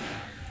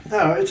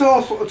 No, it's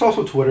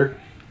also Twitter.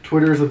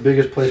 Twitter is the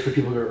biggest place for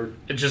people to.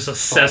 It's just a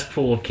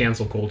cesspool of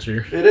cancel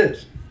culture. It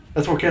is.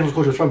 That's where cancel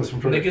culture is from. It's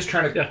from Twitter. Nick is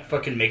trying to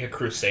fucking make a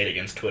crusade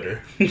against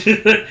Twitter.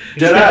 Dead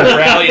ass.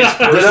 Rally his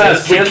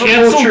Deadass.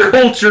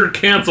 forces.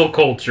 Cancel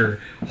culture.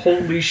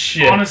 Holy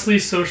shit. Honestly,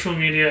 social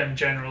media in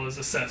general is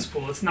a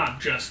cesspool. It's not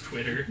just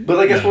Twitter. But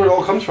like that's where it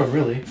all comes from,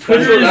 really.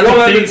 Twitter That's what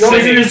I've been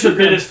saying. is the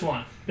biggest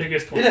one.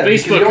 Biggest one. Yeah.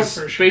 because you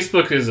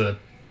Facebook is a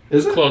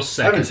Is it? close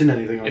I haven't second. seen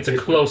anything on It's a Facebook.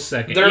 close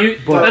second. They're-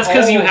 but That's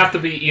because you all- have to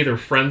be either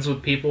friends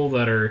with people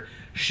that are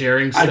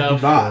sharing I do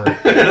stuff. not. Or,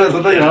 That's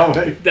the thing. I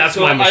don't. that's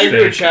So my I mistake.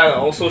 agree with Chad.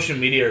 All social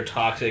media are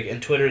toxic, and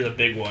Twitter is a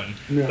big one.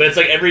 Yeah. But it's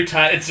like every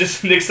time, it's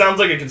just Nick sounds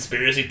like a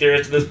conspiracy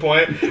theorist at this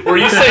point, where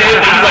you say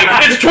anything, he's like,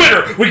 "It's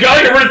Twitter. We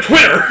gotta get rid of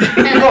Twitter."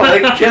 No,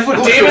 like cancel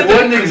culture Damn it,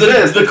 wouldn't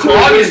exist. the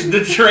clog is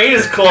the train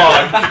is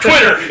clogged.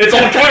 Twitter, it's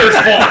all Twitter's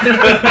fault.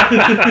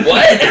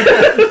 What?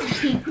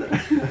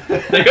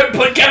 They could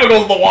put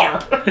chemicals in the water.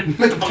 Turn the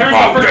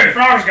freaking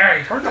frogs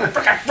gay. Turn the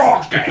freaking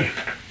frogs gay.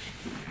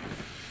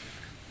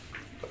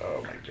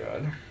 Oh my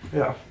god.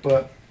 Yeah,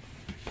 but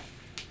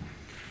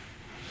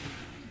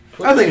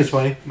I think it's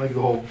funny, like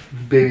the whole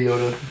Baby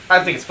Yoda.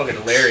 I think it's fucking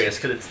hilarious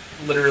because it's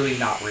literally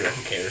not real.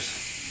 Who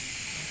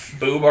cares?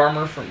 Boob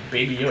armor from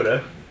Baby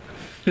Yoda.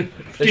 They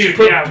Dude, should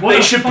put, yeah, what they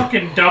a should,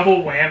 fucking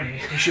double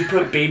whammy. they should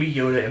put Baby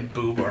Yoda in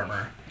boob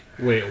armor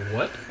Wait,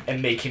 what?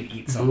 and make him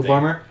eat something. Boob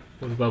armor.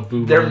 What about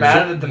boob They're armor?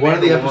 mad that the One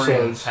of the Mandalorians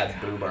episodes-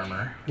 had boob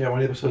armor. Yeah,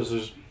 one of the episodes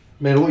is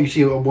you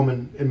see a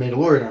woman in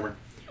Mandalorian armor.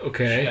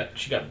 Okay.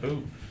 She got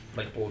boob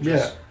like bulges.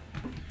 Yeah.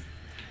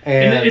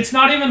 And And it's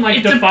not even like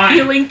It's defined.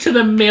 appealing to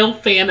the male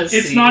fantasy.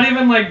 It's not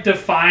even like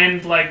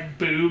defined like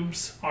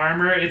boobs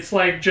armor. It's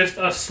like just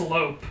a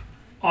slope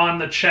on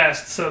the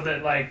chest so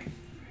that like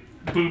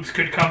boobs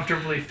could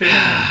comfortably fit in.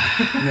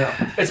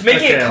 yeah. It's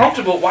making it Okay.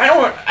 comfortable. Why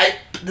don't I?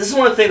 This is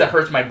one of the things that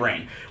hurts my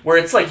brain. Where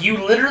it's like you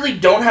literally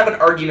don't have an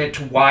argument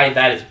to why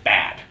that is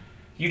bad.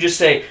 You just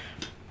say,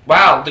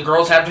 "Wow, the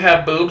girls have to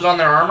have boobs on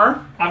their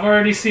armor." I've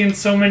already seen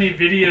so many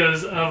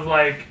videos of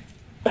like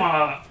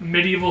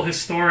medieval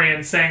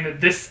historians saying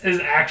that this is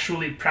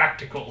actually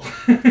practical.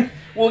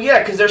 Well, yeah,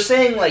 because they're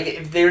saying like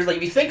if there's like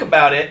if you think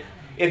about it,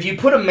 if you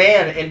put a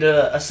man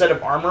into a set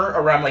of armor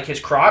around like his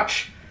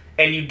crotch,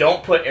 and you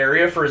don't put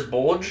area for his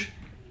bulge,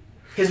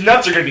 his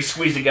nuts are going to be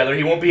squeezed together.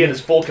 He won't be at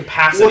his full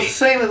capacity. Well, it's the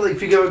same as like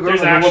if you give a girl There's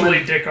like a actually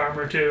woman. dick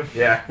armor too,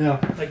 Yeah.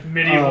 like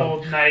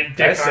medieval knight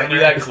Did I dick send armor. you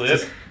that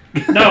clip?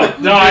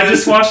 No, I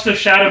just watched a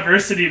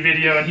Shadiversity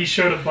video and he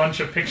showed a bunch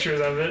of pictures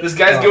of it. This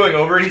guy's going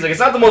over and he's like, it's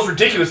not the most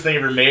ridiculous thing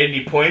ever made. And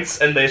he points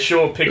and they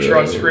show a picture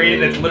on screen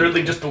and it's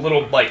literally just a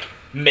little, like,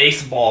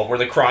 mace ball where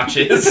the crotch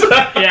is.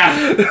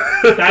 Yeah,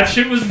 that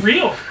shit was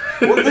real.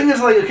 Well, the thing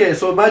is, like, okay,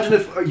 so imagine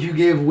if you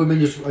gave women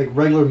just like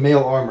regular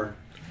male armor.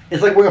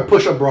 It's like wearing a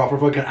push-up bra for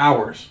fucking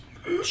hours.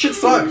 Shit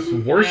sucks.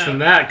 Worse Yeah. than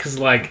that, because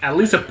like at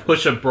least a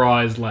push-up bra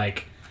is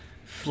like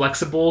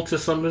flexible to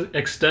some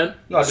extent.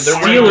 No, but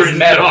they're Steel wearing is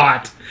metal.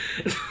 not.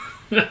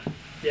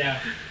 Yeah,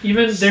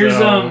 even there's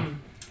So-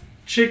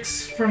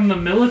 chicks from the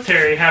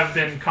military have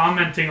been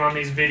commenting on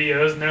these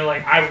videos and they're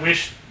like, I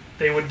wish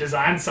they would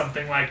design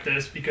something like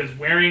this because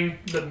wearing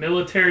the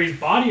military's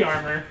body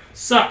armor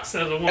sucks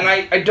as a woman.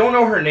 And I don't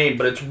know her name,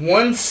 but it's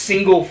one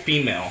single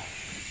female.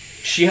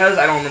 She has,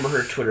 I don't remember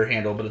her Twitter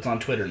handle, but it's on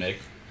Twitter, Nick.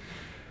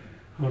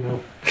 Oh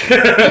no. I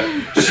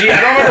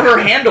don't remember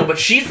her handle, but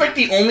she's like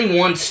the only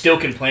one still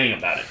complaining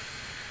about it.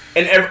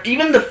 And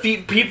even the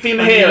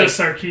female, hey, Anita like,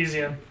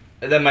 Sarkeesian.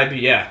 that might be,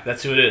 yeah,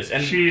 that's who it is.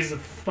 And She's the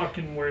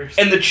fucking worst.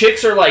 and the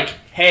chicks are like,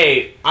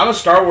 hey, I'm a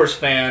Star Wars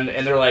fan,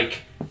 and they're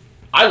like,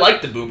 I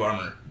like the boob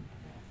armor.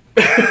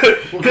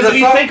 Because if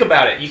you think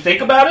about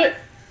it,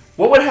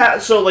 what would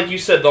happen? So, like you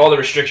said, all the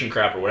restriction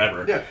crap or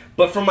whatever. Yeah.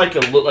 But from like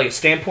a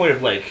standpoint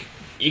of like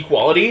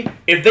equality,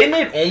 if they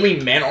made only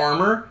men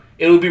armor,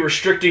 it would be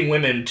restricting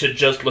women to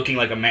just looking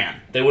like a man.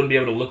 They wouldn't be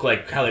able to look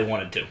like how they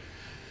wanted to.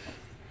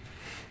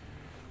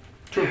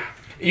 True.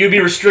 You'd be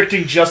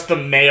restricting just the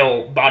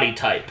male body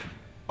type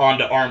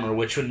onto armor,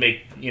 which would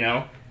make,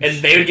 and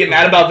they would get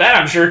mad about that,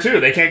 I'm sure, too.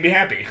 They can't be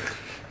happy.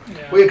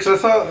 Yeah. Wait, because I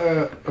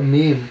saw a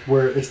meme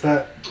where it's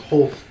that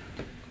whole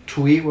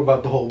tweet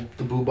about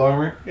the boob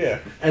armor, Yeah.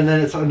 and then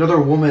it's another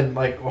woman,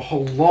 like a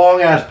whole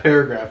long ass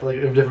paragraph, like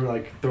of different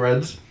like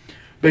threads,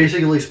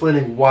 basically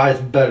explaining why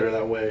it's better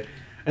that way.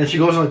 And she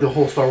goes on like the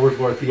whole Star Wars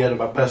lore at the end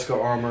about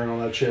Beskar armor and all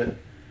that shit.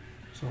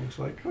 So I was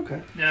like,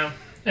 okay. Yeah.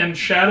 And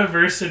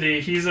Shadiversity,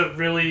 he's a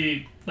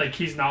really,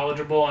 he's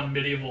knowledgeable on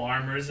medieval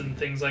armors and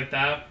things like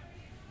that.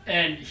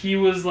 And he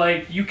was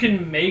like, you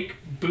can make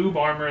boob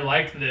armor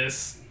like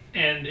this,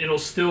 and it'll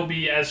still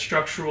be as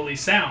structurally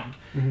sound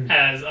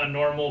as a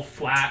normal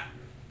flat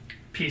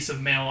piece of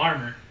male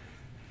armor.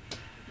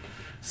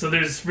 So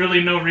there's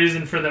really no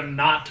reason for them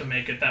not to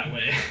make it that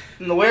way.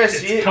 And the way I It's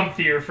see it,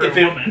 comfier for if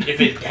a woman. if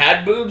it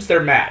had boobs,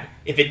 they're mad.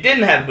 If it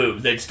didn't have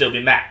boobs, they'd still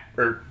be mad.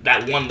 Or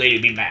that one lady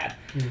would be mad.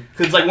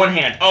 Because it's like one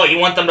hand, oh, you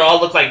want them to all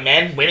look like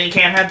men? Women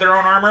can't have their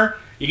own armor?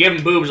 You give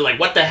them boobs, they're like,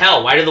 what the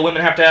hell? Why do the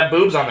women have to have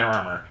boobs on their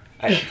armor?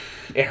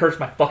 It hurts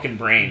my fucking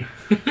brain.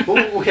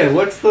 Well, okay,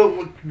 what's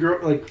the girl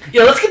like?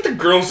 Yeah, let's get the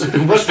girls'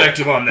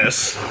 perspective on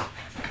this.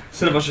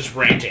 Instead of us just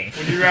ranting.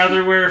 Would you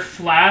rather wear a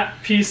flat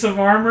piece of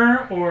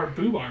armor or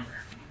boob armor?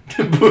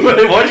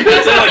 Why'd you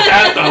guys say like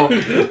that, though?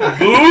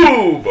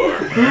 Boob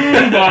armor.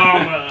 Boob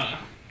armor!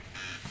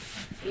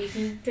 You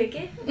can pick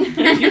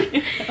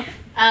it.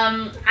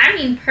 I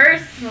mean,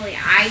 personally,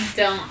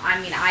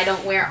 I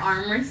don't wear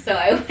armor, so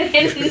I wouldn't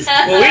know.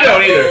 Well, we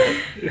don't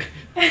either.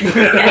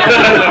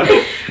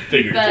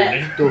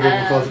 Figuratively. But Don't go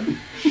for closet.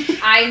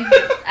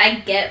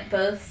 I get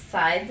both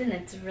sides, and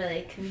it's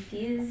really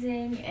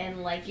confusing, and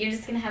you're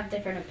just gonna have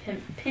different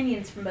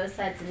opinions from both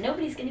sides, and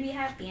nobody's gonna be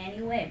happy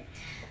anyway.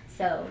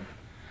 So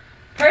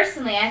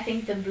personally, I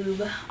think the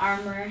boob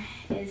armor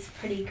is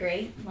pretty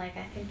great. I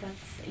think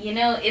that's,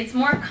 it's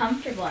more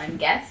comfortable, I'm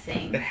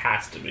guessing. It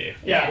has to be.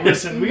 Yeah,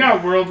 listen, we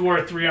got World War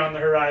III on the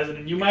horizon,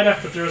 and you might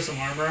have to throw some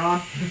armor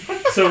on.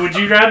 So would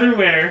you rather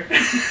wear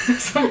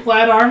some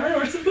flat armor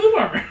or some boob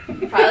armor?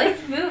 Probably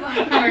some boob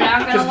armor,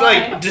 not gonna Just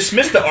lie.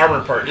 dismiss the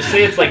armor part. Just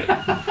say it's like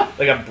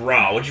a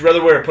bra. Would you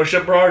rather wear a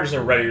push-up bra or just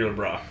a regular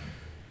bra?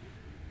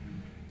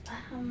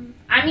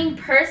 I mean,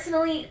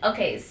 personally,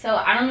 okay, so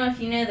I don't know if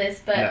you know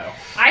this, but No.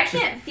 I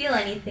can't feel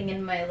anything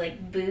in my,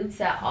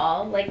 boobs at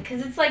all.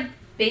 Because it's,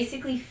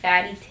 basically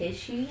fatty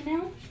tissue,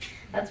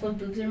 That's what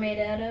boobs are made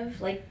out of.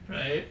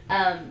 Right.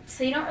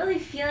 So you don't really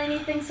feel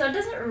anything, so it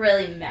doesn't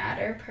really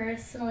matter,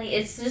 personally.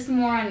 It's just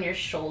more on your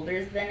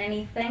shoulders than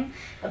anything.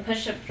 A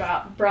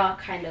push-up bra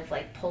kind of,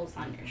 pulls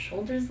on your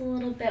shoulders a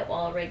little bit,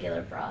 while a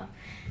regular bra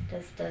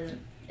just doesn't.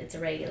 It's a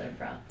regular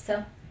bra.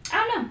 So, I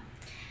don't know.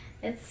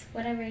 It's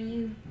whatever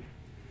you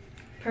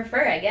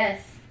prefer, I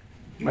guess.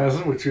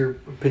 Madison, what's your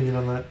opinion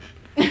on that?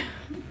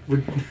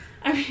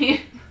 I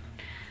mean,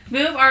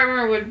 boob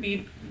armor would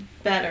be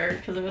better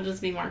because it would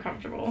just be more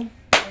comfortable.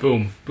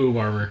 Boom, boob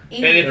armor.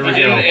 And if, There we and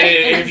go.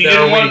 if you There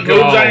didn't we want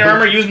go. boobs on your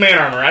armor, use man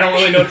armor. I don't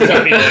really know what to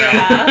tell people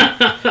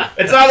now.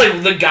 It's not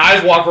like the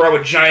guys walk around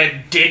with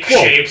giant dick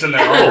shapes in their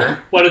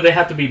armor. Why do they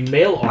have to be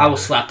male armor? I will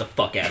slap the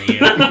fuck out of you.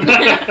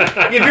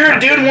 If you're a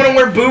dude and want to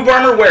wear boob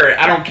armor, wear it.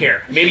 I don't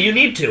care. Maybe you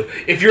need to.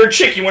 If you're a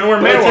chick, you want to wear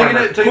male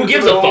armor. Who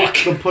gives a fuck?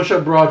 The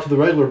push-up bra to the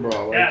regular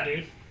bra. Yeah,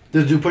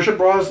 dude. Do push-up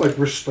bras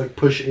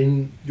push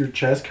in your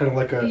chest, kind of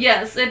like a?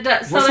 Yes, it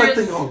does. What's So that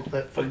there's, thing called?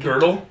 A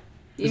girdle?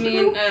 you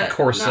mean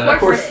Corset. not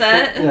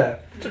corset? Yeah.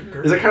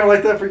 Is it kind of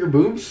like that for your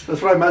boobs? That's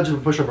what I imagine a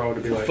push-up bra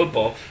would be like.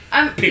 Football.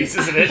 I'm,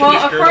 Pieces in it, Well,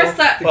 just of girdle. course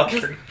that Fuck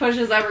just her.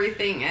 pushes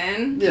everything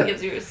in. Yeah.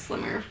 Gives you a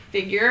slimmer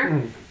figure.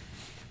 Mm.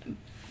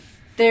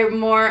 They're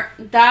more.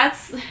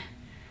 That's.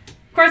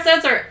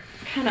 Corsets are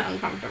kind of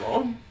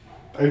uncomfortable.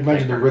 I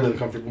imagine they're really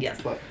uncomfortable. Yes.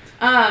 But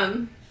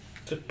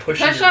To push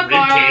your Push-up rib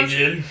bras. cage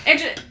in.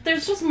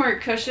 There's just more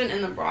cushion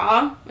in the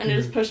bra, and it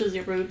just pushes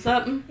your boobs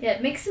up. Yeah,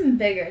 it makes them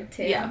bigger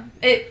too. Yeah,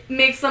 it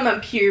makes them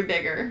appear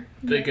bigger.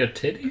 They got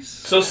titties.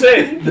 So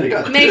say, they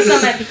got Makes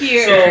them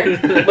appear. so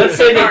let's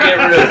say they get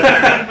rid of.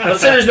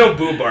 Let's say there's no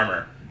boob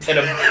armor and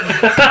a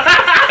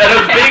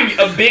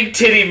big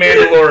titty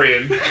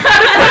Mandalorian,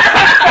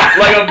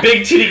 like a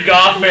big titty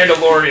goth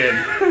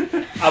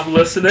Mandalorian. I'm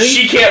listening.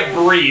 She can't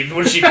breathe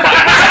when she fights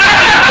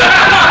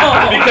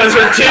because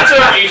her tits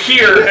are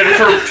here and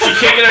she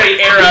can't get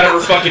any air out of her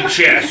fucking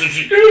chest. So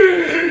she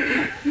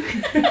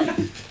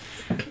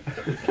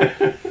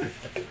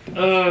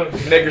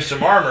make her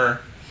some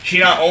armor. She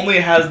not only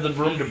has the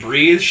room to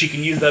breathe, she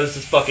can use those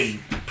as fucking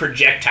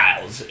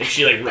projectiles if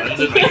she like runs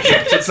and like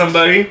jumps at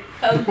somebody.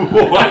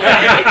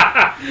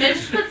 Yeah,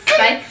 just put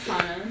spikes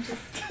on them.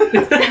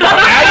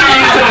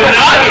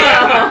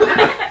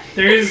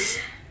 There's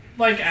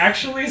like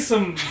actually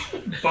some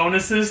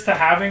bonuses to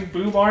having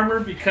boob armor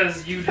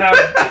because you'd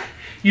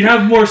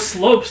have more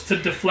slopes to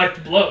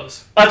deflect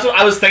blows. That's what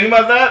I was thinking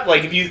about that.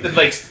 Like if you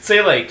like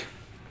say like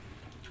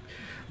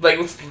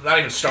it's not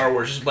even Star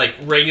Wars, just like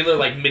regular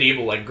like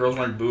medieval like girls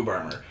wearing boob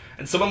armor,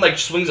 and someone like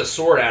swings a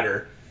sword at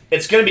her.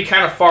 It's gonna be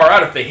kind of far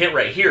out if they hit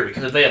right here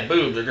because if they have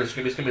boobs, it's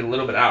gonna be a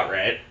little bit out,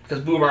 right?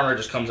 Because boob armor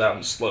just comes out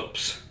in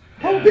slopes.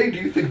 How big do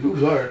you think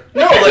boobs are?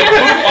 No, like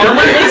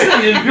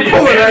boob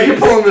armor. You're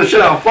pulling this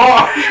shit out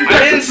far. I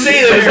didn't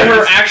say that it was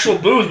her actual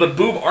boobs, but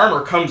boob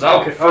armor comes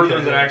out further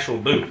than actual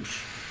boobs.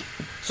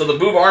 So the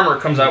boob armor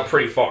comes out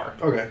pretty far.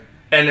 Okay.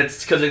 And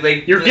it's because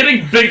they... You're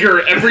getting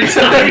bigger every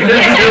time you're the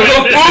doing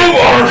it. boob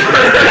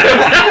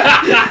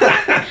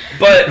armor!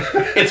 But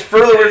it's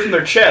further away from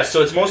their chest,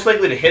 so it's most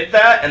likely to hit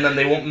that, and then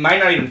they might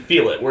not even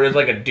feel it. Whereas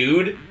like a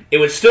dude, it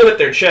would still hit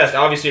their chest,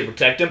 obviously to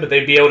protect him, but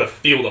they'd be able to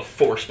feel the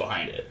force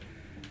behind it.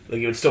 Like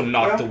it would still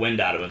knock the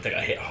wind out of it if they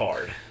got hit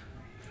hard.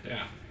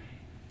 Yeah.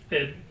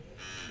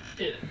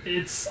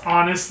 It's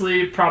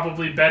honestly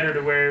probably better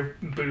to wear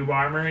boob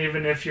armor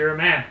even if you're a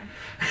man.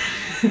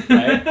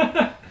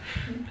 Right?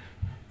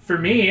 For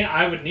me,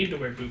 I would need to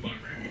wear boob armor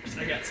because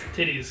I got some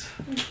titties.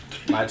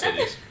 My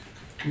titties.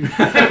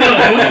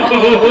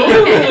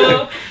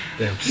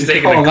 Damn,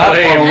 staking calling a that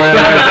claim. bottle land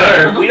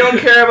right there. We don't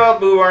care about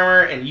boob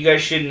armor, and you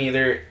guys shouldn't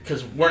either,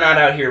 because we're not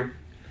out here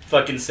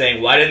fucking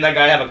saying, why didn't that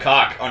guy have a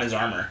cock on his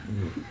armor?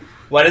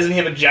 Why doesn't he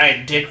have a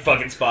giant dick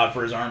fucking spot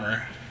for his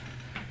armor?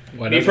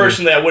 Why Me doesn't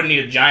personally, I wouldn't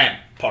need a giant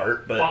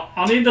part, but... Well,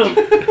 I'll need to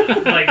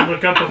like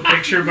look up a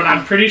picture, but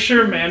I'm pretty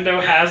sure Mando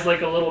has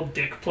like a little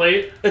dick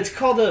plate. It's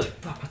called a...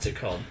 What's it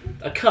called?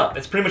 A cup.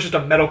 It's pretty much just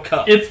a metal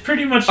cup. It's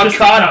pretty much A just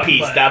cod cup,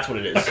 piece, but- that's what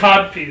it is. a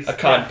cod piece. A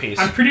cod piece.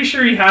 I'm pretty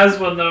sure he has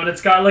one though, and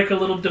it's got like a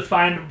little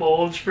defined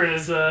bulge for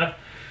his.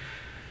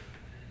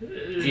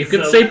 You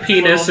can say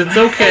penis, it's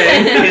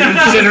okay. His Trying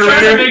to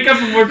incinerator. make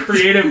up a more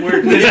creative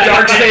word. His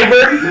dark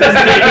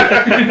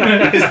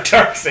saber. His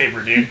dark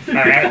saber, dude.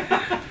 Alright.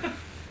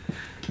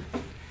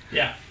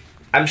 Yeah.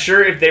 I'm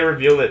sure if they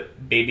reveal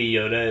that Baby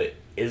Yoda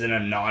isn't a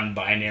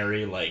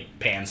non-binary, like,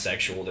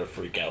 pansexual, they'll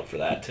freak out for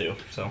that, too.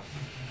 So,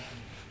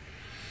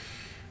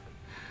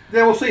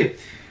 Yeah, we'll see.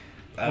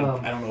 I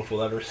don't know if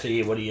we'll ever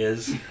see what he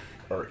is,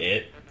 or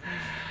it.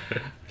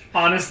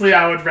 Honestly,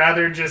 I would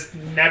rather just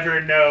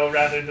never know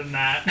rather than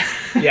that.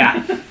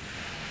 Yeah.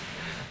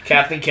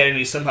 Kathleen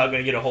Kennedy's somehow going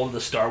to get a hold of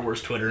the Star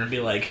Wars Twitter and be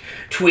like,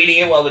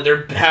 tweeting it while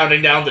they're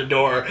pounding down the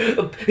door.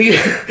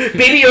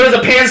 Baby Yoda's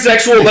a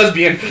pansexual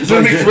lesbian. So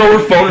let me throw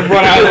her phone and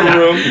run out of the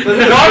room.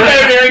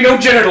 Non-binary, no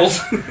genitals.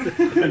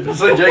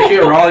 It's like J.K.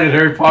 Rowling and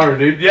Harry Potter,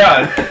 dude.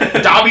 Yeah.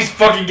 Dobby's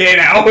fucking gay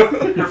now.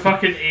 Her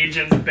fucking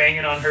agent's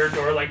banging on her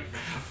door like,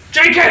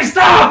 JK,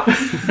 stop!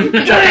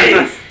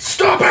 Please!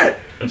 Stop it!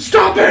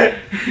 Stop it!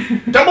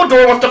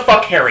 Dumbledore wants to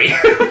fuck Harry.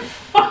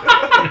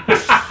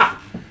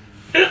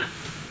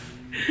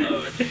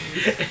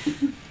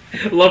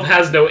 Love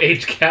has no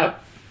age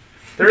cap.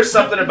 There's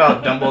something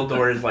about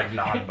Dumbledore's like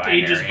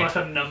non-binary. Ages but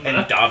a number.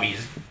 And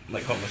Dobby's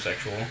like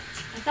homosexual.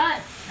 I thought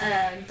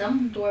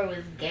Dumbledore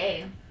was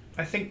gay.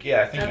 I think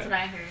that's what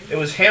I heard. It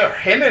was him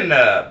and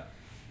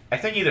I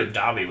think either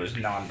Dobby was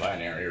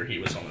non-binary or he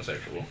was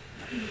homosexual.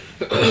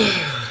 But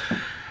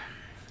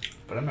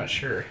I'm not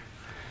sure.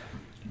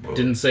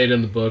 Didn't say it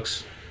in the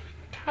books.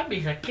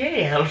 Dobby's a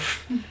gay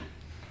elf.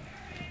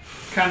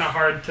 Kind of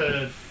hard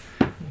to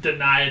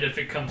deny it if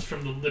it comes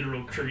from the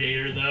literal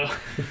creator, though.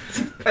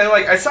 And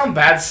like I sound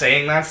bad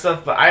saying that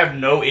stuff, but I have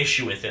no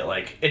issue with it.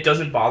 Like it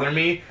doesn't bother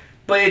me,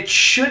 but it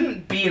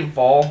shouldn't be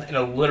involved in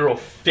a literal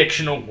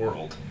fictional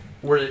world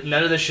where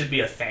none of this should be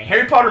a thing.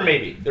 Harry Potter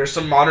maybe. There's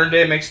some modern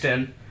day mixed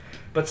in,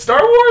 but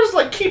Star Wars,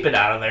 like, keep it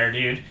out of there,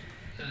 dude.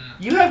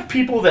 You have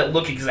people that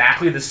look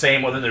exactly the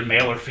same whether they're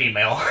male or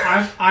female.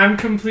 I'm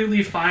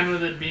completely fine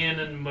with it being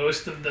in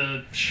most of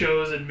the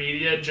shows and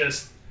media,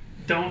 just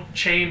don't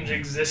change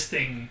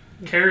existing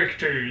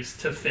characters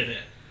to fit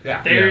it.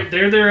 Yeah.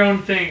 They're their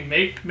own thing.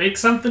 Make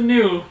something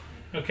new,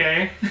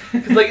 okay?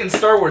 Because, like, in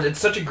Star Wars, it's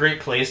such a great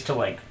place to,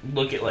 like,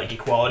 look at, like,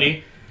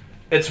 equality.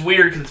 It's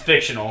weird because it's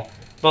fictional.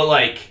 But,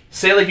 like,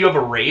 say, like, you have a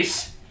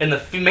race, and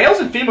the males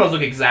and females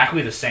look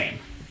exactly the same.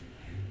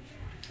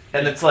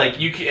 And it's, like,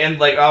 you can... And,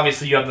 like,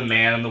 obviously you have the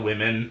man and the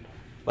women,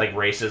 like,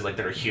 races, like,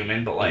 that are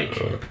human, but, like...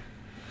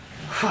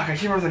 Fuck, I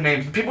can't remember the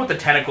names. The people with the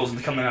tentacles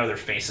coming out of their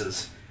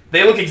faces.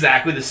 They look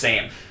exactly the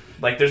same.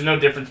 Like, there's no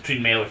difference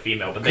between male or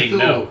female, but they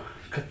know.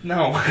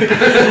 No.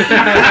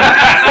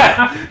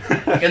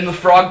 And the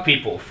frog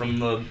people from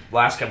the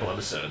last couple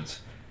episodes.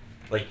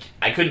 Like,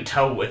 I couldn't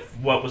tell with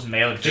what was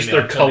male and female. Just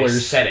their until they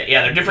colors. said it.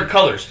 Yeah, they're different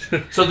colors.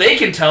 So they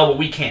can tell, but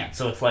we can't.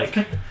 So it's like...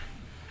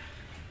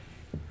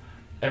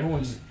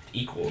 Everyone's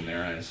equal in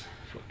their eyes.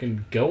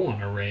 Fucking go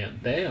on a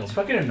rant. Damn. It's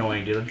fucking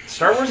annoying, dude.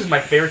 Star Wars is my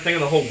favorite thing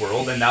in the whole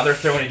world, and now they're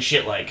throwing in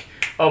shit like,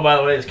 oh, by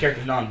the way, this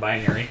character's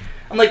non-binary.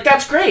 I'm like,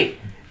 that's great.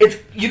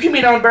 You can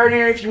be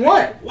non-binary if you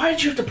want. Why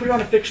did you have to put it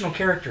on a fictional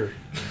character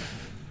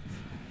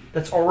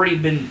that's already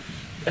been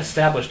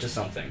established as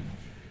something?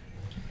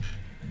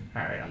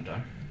 Alright, I'm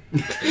done.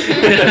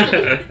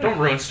 Don't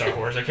ruin Star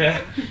Wars,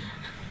 okay?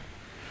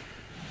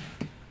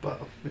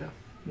 But, yeah.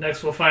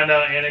 Next, we'll find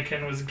out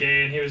Anakin was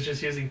gay and he was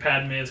just using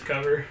Padme as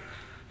cover.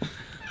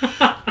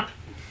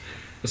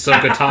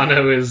 Ahsoka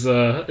Tano is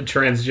a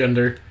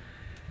transgender.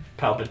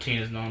 Palpatine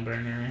is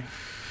non-binary.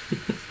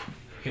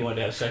 He wanted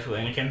to have sex with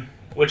Anakin.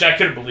 Which I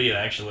couldn't believe,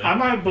 actually. I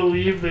might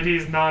believe that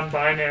he's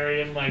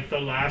non-binary in like the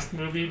last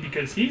movie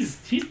because he's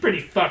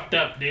pretty fucked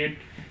up, dude.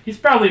 He's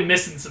probably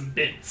missing some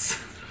bits.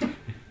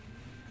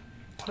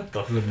 What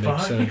the That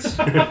fuck? makes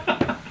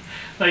sense.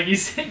 Like you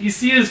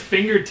see his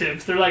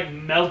fingertips, they're like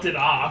melted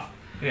off.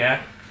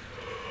 Yeah.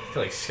 I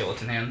feel like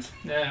skeleton hands.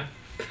 Yeah.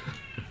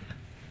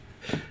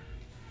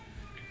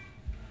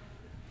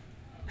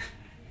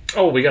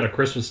 Oh, we got a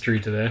Christmas tree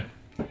today.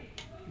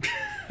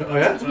 Oh,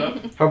 yeah? What's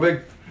up? How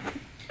big?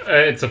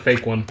 It's a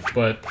fake one,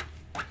 but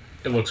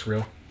it looks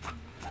real.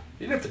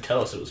 You didn't have to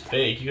tell us it was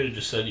fake. You could have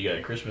just said you got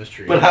a Christmas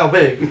tree. But how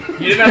big? You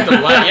didn't have to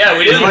lie. Yeah,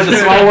 we Is it didn't. like the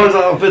small ones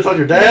that fits on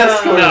your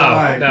desk? Or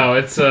like... No,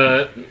 it's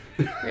Real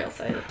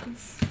size.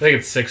 I think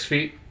it's 6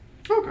 feet,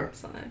 Okay.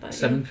 Something like that.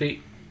 7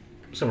 feet,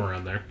 somewhere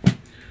around there.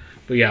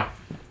 But yeah,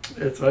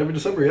 It's not even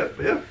December yet,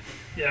 but yeah.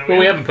 Yeah. well,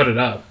 we haven't put it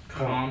up.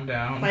 Calm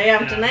down. I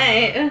have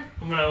tonight.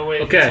 I'm gonna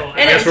wait Okay. until And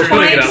guess it's we're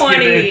putting it up.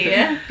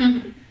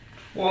 2020.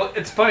 Well,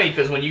 it's funny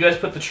because when you guys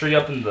put the tree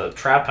up in the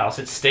trap house,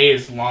 it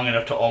stays long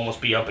enough to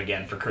almost be up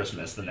again for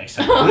Christmas the next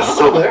time. This is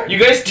still there? You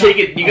guys take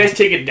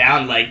it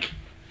down like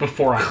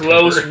Before I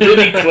close,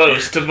 really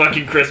close to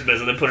fucking Christmas,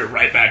 and then put it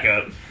right back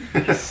up.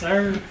 Yes,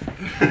 sir.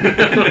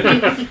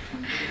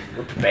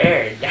 We're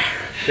prepared.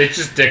 They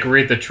just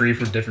decorate the tree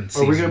for different Are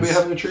seasons. we going to be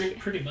having a tree?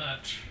 Pretty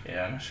much.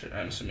 Yeah,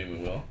 I'm assuming we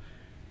will.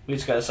 We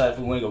just gotta decide if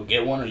we want to go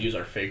get one or use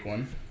our fake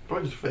one.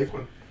 Probably just a fake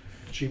one.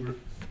 It's cheaper.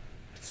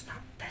 It's not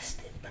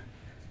festive.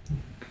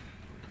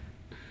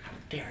 How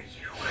dare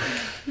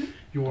you?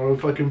 You want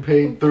to fucking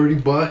pay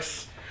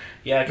 $30?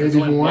 Yeah, because it's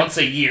Maybe only more. once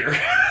a year.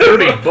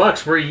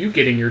 $30. Where are you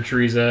getting your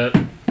trees at?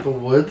 The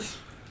woods?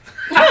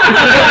 Where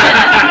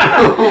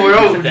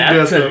else would you get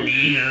That's them?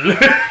 illegal.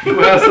 Who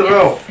has to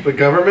know? The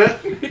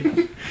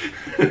government?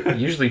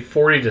 Usually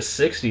 40 to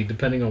 60,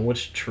 depending on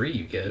which tree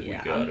you get.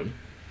 Yeah. Got him.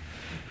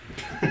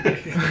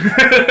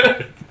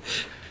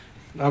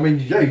 I mean,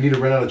 yeah, you need to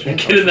rent out a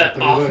chainsaw. Get in that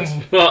for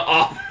 $30.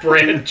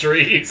 off-brand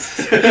trees.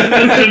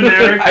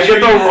 Generic I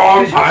get the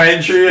wrong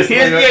pine tree. Or something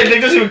Yeah, like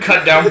Nick doesn't even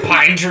cut down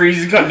pine trees.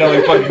 He's cutting down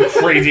like fucking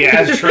crazy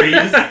ass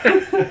trees.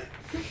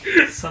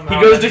 Somehow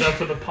He goes ends to- up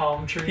with a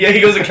palm tree. Yeah, he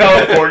goes to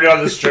California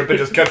on the strip and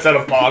just cuts out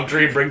a palm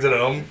tree and brings it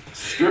home.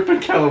 Strip in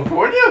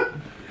California?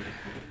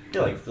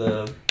 Yeah, like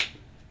the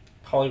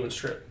Hollywood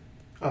Strip.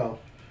 Oh.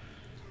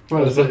 I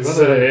What was is about to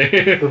it?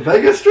 say. The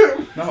Vegas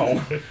Strip? No.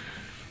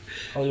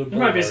 Hollywood There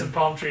might be Boulevard. some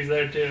palm trees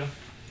there too.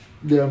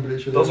 Yeah, I'm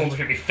pretty sure. Those there ones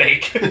are gonna be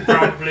fake.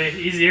 Probably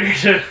easier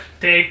to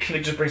take.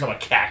 Nick just brings home a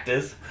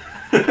cactus.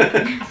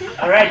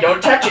 Alright,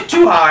 don't touch it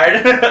too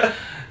hard.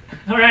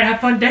 Alright,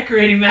 have fun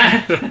decorating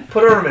that.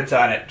 Put ornaments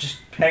on it. Just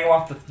hang them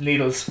off the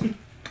needles.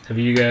 Have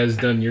you guys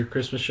done your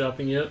Christmas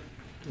shopping yet?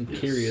 I'm Yes.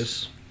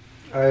 curious.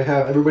 I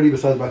have everybody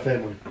besides my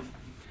family.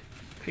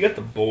 You got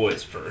the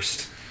boys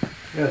first.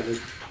 Yeah, dude.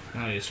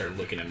 Now I need to start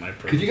looking at my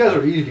Because you guys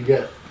are easy to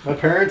get. My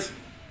parents,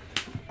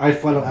 I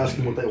flat out ask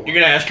them what they want. You're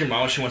gonna ask your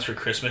mom what she wants for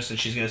Christmas, and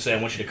she's gonna say,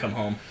 "I want you to come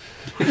home."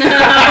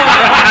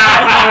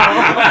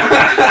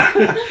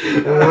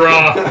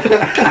 Rough.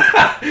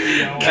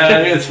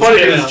 It's funny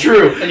 'cause it's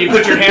true. And you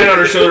put your hand on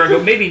her shoulder and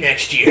go, "Maybe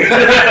next year."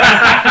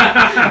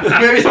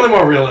 Maybe something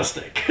more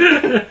realistic.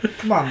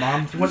 Come on,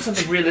 Mom. You want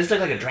something realistic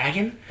like a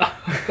dragon?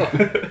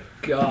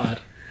 God.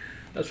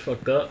 That's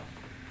fucked up.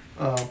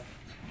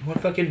 What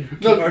fucking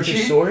No, King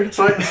Arthur's sword?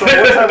 So one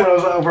time when I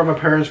was over at my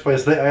parents'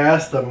 place, I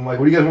asked them, I'm like,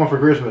 what do you guys want for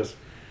Christmas?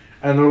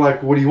 And they're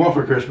like, what do you want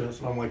for Christmas?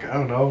 And I'm like, I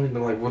don't know. And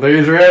they're like, well,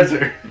 there's your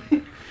answer.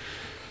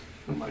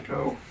 I'm like,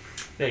 oh.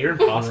 Yeah, you're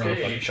impossible to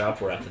Okay. fucking shop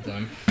for at the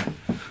time.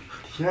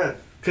 Yeah.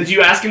 Because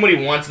you ask him what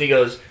he wants, and he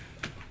goes,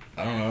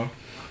 I don't know.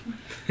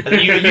 And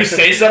then you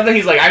say something,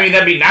 he's like, I mean,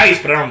 that'd be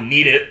nice, but I don't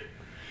need it.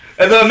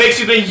 And then it makes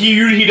you think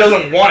he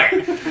doesn't want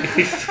it.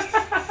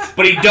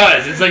 But he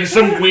does. It's like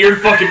some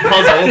weird fucking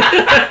puzzle.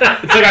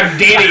 It's like I'm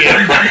dating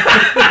him.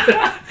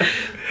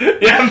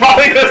 Yeah,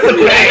 Molly has to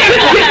pay.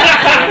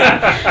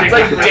 It's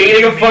like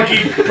dating a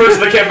fucking person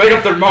that can't make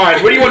up their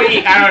mind. What do you want to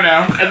eat? I don't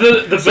know.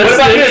 And the So best what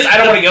about thing, this? I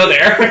don't want to go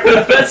there.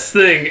 the best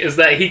thing is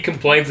that he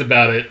complains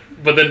about it,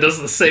 but then does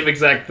the same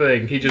exact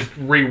thing. He just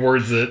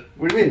rewords it.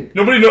 What do you mean?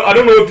 Nobody know. I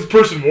don't know what this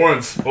person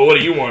wants. Well, what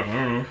do you want? I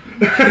don't know.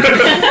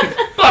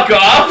 Fuck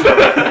off.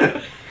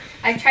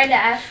 I tried to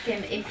ask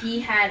him if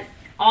he had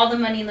all the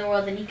money in the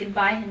world and he could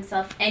buy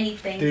himself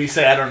anything. Did he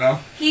say I don't know?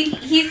 He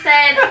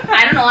said,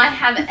 I don't know, I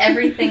have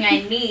everything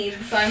I need,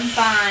 so I'm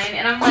fine.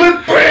 And I'm Quit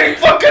like, being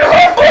fucking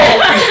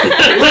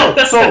humble.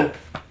 No, so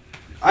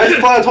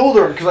I told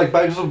her because like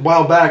this was a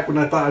while back when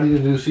I thought I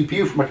needed a new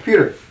CPU for my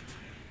computer,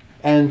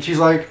 and she's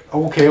like,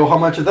 okay, well, how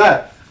much is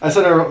that? I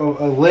sent her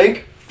a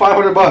link,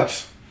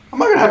 $500. I'm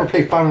not gonna have her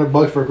pay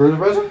 $500 for a Christmas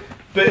present.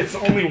 But it's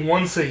only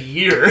once a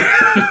year.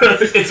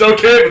 It's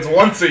okay if it's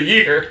once a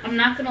year. I'm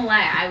not gonna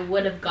lie, I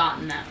would have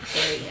gotten that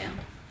for you.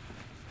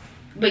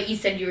 But you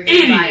said you were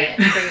gonna buy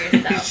it for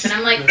yourself. And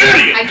I'm like,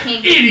 I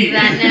can't give you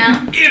that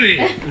now.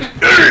 Idiot!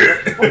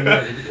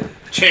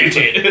 Chant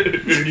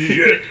it.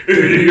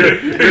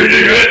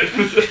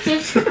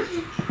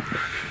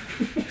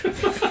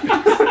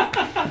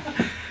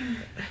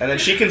 And then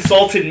she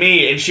consulted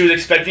me, and she was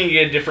expecting to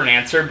get a different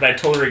answer, but I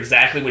told her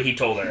exactly what he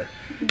told her.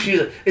 She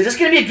was like, is this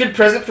going to be a good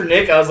present for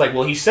Nick? I was like,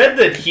 well, he said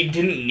that he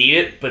didn't need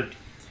it, but,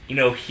 you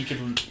know, he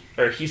could,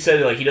 or he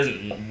said, like, he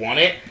doesn't want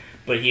it,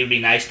 but he would be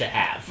nice to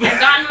have. I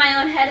got in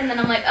my own head and then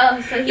I'm like, oh,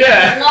 so he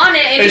Yeah. doesn't want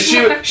it And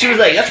anymore. she was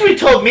like, that's what he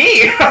told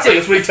me. I was like,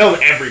 that's what he told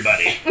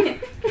everybody.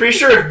 Pretty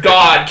sure if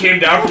God came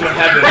down from the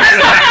heavens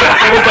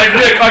and was like,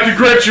 Nick, I can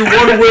grant you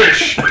one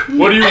wish.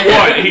 What do you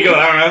want? He'd go,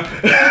 I don't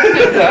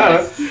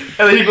know.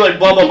 And then he'd be like,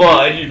 blah, blah,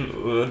 blah. And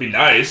you'd, well, that'd be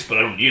nice, but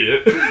I don't need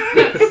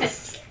it.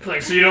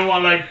 Like, so you don't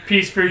want, like,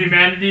 peace for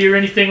humanity or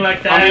anything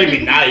like that? I mean, it'd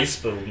be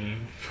nice, but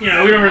You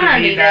know, we don't I really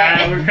don't need need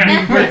that. it. We're kind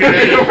of we're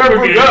good. We're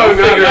We're good. good.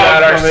 figure it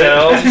out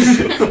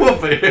ourselves. We'll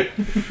figure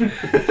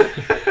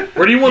it.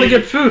 Where do you want to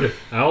get food?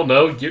 I don't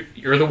know.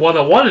 You're the one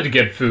that wanted to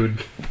get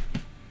food.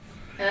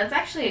 That's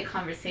actually a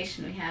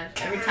conversation we have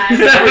every time.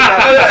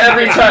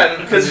 Every time,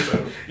 because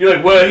you're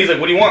like, what? He's like,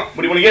 what do you want?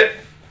 What do you want to get?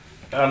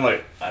 And I'm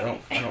like, I don't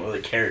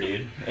really care,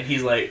 dude. And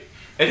he's like,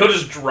 and he'll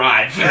just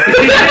drive.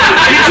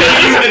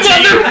 Motherfucker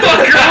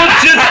will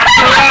just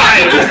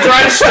drive! Just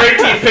drive straight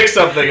till you pick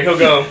something, and he'll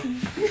go.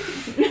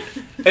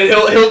 And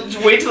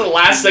he'll wait till the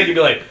last second and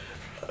be like,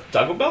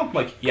 Taco Bell? I'm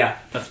like, yeah,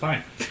 that's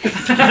fine.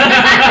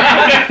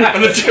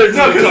 And then turns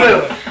No, to the Taco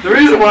Bell. because the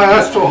reason why I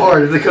asked so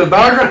hard is because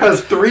Battleground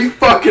has 3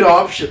 fucking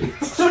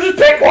options. So just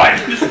pick one.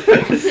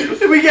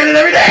 We get it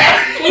every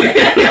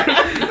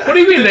day. What do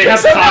you mean? They have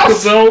Something Taco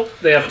else. Bell,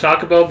 they have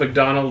Taco Bell,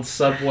 McDonald's,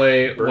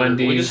 Subway,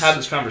 Wendy's, We just had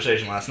this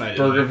conversation last night.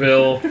 didn't we?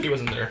 Burgerville, He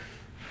wasn't there.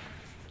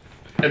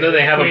 and then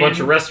they have a bunch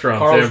of restaurants.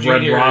 Carl's they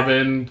have Red Jr.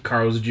 Robin,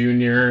 Carl's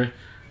Jr.,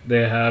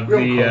 they have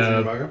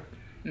the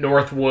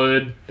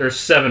Northwood. There's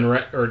 7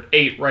 or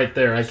 8 right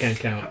there. I can't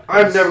count.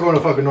 I'm never going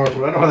to fucking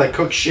Northwood. I know how they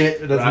cook shit.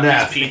 And that's Rocky's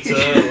nasty. Pizza,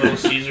 Little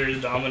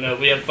Caesars, Domino.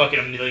 We have fucking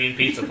a million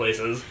pizza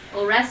places.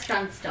 Well,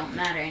 restaurants don't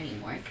matter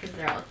anymore because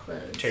they're all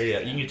closed.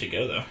 Teriyaki, you can get to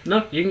go though.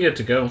 No, you can get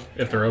to go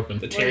if they're open.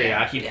 The Well,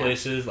 yeah, teriyaki yeah.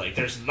 places, like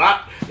there's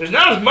not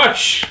as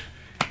much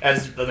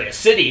as like a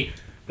city,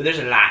 but there's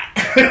a lot,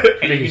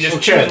 and you can just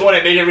Okay. choose one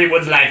and make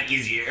everyone's life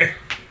easier.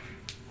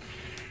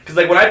 Cause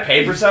like when I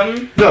pay for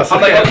something, No, it's I'm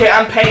like, okay. okay,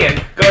 I'm paying.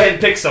 Go ahead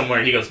and pick somewhere.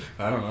 And he goes,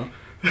 I don't know.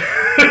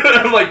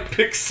 I'm like,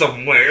 pick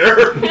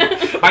somewhere.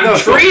 I'm No,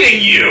 so-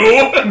 treating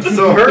you.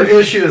 So her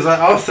issue is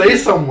I'll say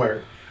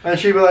somewhere. And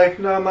she'd be like,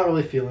 no, I'm not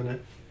really feeling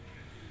it.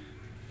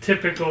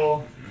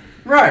 Typical.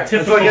 Right.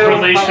 Typical I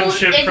don't-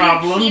 relationship If you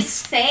problems. keep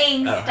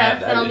saying I don't stuff, have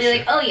that then I'll be issue.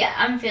 like, oh yeah,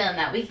 I'm feeling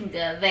that. We can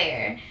go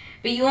there.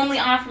 But you only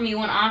offer me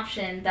one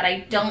option that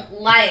I don't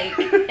like,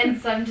 and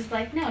so I'm just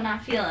like, no,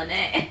 not feeling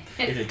it.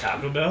 Is it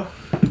Taco Bell?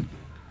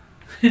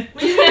 You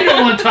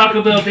don't want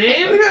Taco Bell, I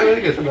babe. think I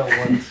get to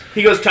that once.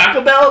 He goes,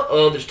 Taco Bell?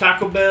 Oh, there's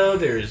Taco Bell,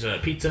 there's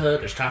Pizza Hut,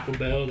 there's Taco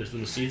Bell, there's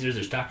Little Caesars,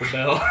 there's Taco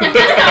Bell.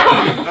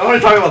 I don't want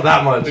to talk about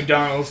that much.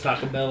 McDonald's,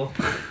 Taco Bell.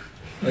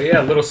 Oh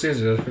yeah, Little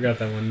Caesars. I forgot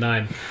that one.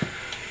 9.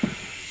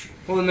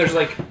 Well, then there's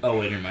like, oh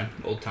wait, never mind.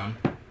 Old Town.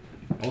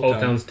 Old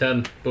Town's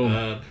 10.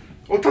 Boom.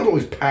 Old Town's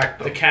always packed,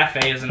 though. The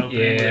cafe isn't open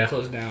anymore. They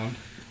closed down.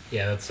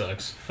 Yeah, that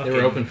sucks. They Fucking-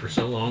 were open for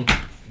so long.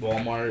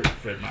 Walmart,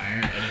 Fred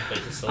Meyer, any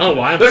place to sell. Oh,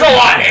 why? There's a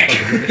lot,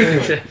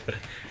 Nick!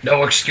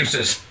 No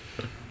excuses.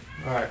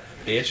 Alright.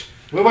 Bitch.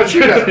 What about you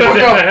guys?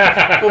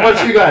 What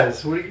about you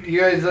guys? You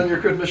guys done your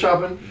Christmas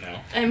shopping? No.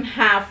 I'm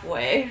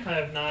halfway. I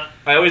have not.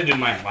 I always do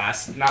mine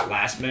not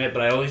last minute,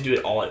 but I always do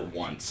it all at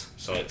once.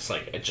 So it's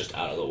like, it's just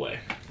out of the way.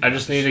 I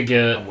just need to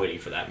get I'm waiting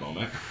for that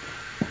moment.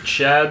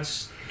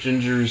 Chad's,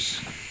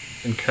 Ginger's,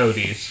 and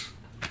Cody's.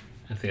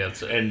 I think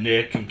that's it. And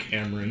Nick and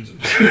Cameron's.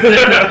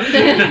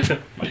 And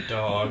my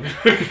dog.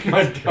 My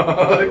My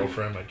dog.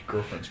 girlfriend, my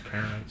girlfriend's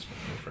parents,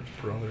 my girlfriend's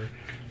brother.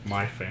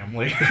 My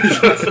family.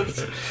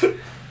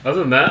 Other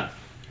than that,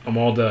 I'm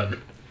all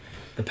done.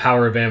 The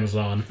power of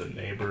Amazon. The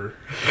neighbor.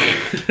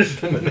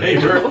 The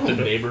neighbor. The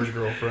neighbor's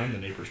girlfriend. The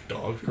neighbor's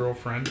dog's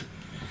girlfriend.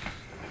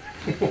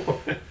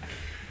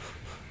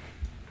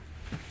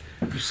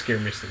 You scare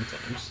me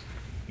sometimes.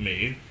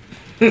 Me.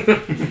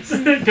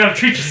 Gotta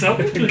treat yourself.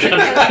 That's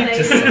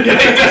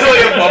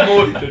like a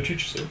bubble. Don't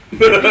treat yourself.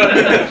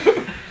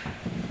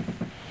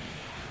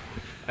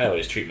 I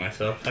always treat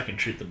myself. I can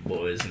treat the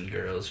boys and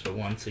girls for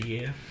once a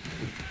year.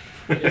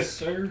 Yes,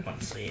 sir.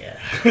 Once a year.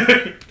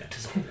 That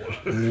is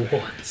all.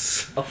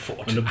 Once. A On a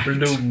fortnight.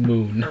 blue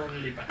moon.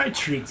 I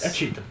treat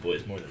the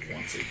boys more than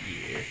once a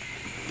year.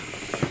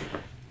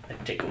 I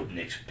tickled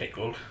Nick's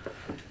pickle.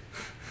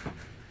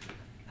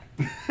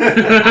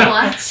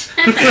 Watch.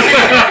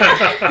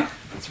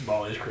 That's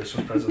Molly's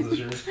Christmas present this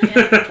year.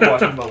 Yeah,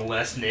 Watch him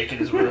molest Nick in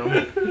his room.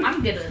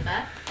 I'm good with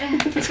that.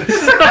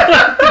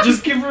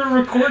 Just give her a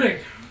recording.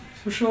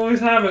 So she'll always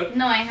have it.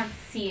 No, I have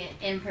to see it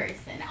in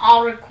person.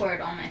 I'll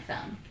record on my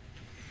phone.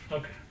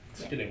 Okay.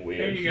 It's getting There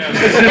weird. you go.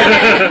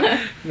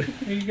 There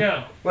you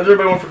go. What's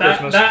everybody want for That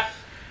Christmas?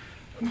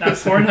 that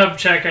Pornhub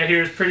check I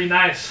hear is pretty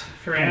nice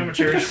for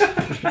amateurs.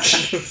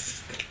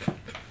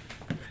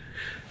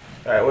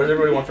 Alright, what does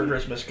everybody want for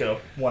Christmas? Go.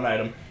 One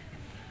item.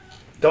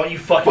 Don't you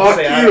fucking Fuck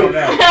say I you. don't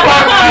know.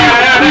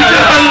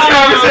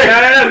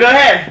 No, go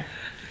ahead.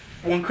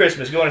 One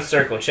Christmas. Go in a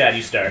circle. Chad,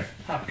 you start.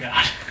 Oh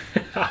God.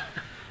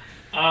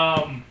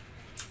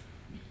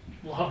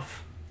 Love.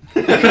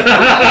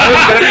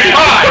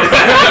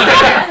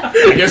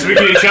 I guess we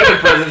get each other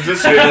presents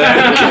this year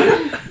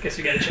then. Guess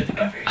we gotta check the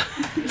cover.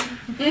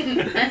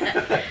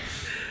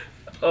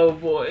 Oh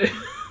boy.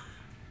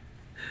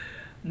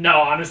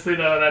 No, honestly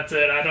though, that's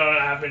it. I don't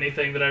have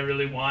anything that I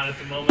really want at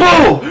the moment.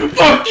 Boom!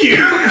 Fuck you!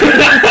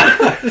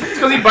 It's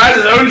because he buys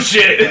his own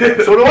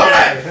shit. So do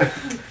I.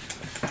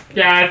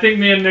 Yeah, I think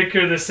me and Nick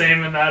are the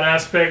same in that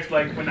aspect.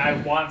 Like when I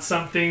want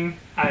something,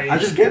 I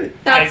just get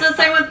it. That's the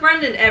same with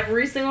Brendan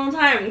every single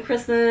time.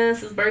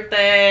 Christmas, his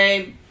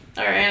birthday,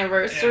 our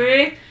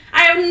anniversary.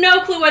 I have no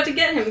clue what to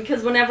get him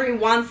because whenever he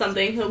wants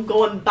something, he'll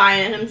go and buy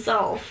it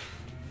himself.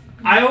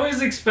 I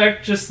always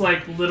expect just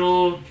like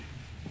little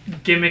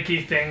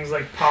gimmicky things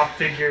like pop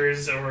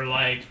figures or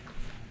like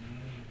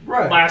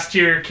Right. last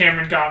year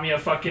Cameron got me a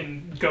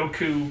fucking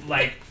Goku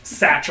like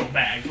satchel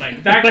bag.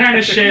 Like that kind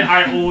of shit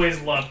I always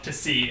love to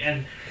see.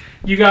 And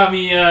you got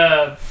me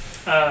a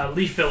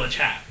Leaf Village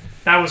hat.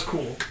 That was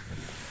cool.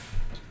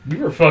 You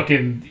were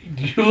fucking.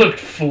 You looked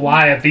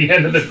fly at the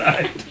end of the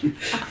night.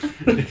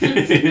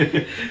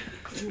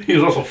 He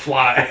was also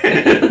fly.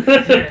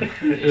 Yeah,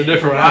 In a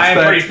different I'm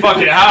pretty aspect.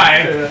 fucking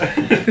high.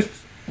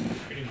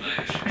 pretty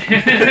much.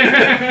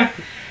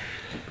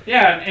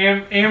 Yeah,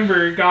 and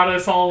Amber got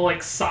us all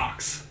like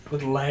socks.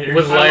 With lighters.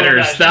 With I love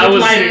lighters. shit. That With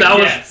was lighters, that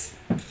yes.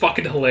 was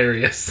fucking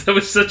hilarious. That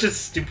was such a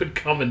stupid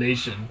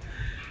combination.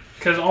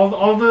 Because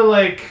all the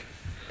like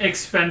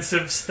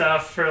expensive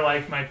stuff for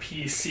like my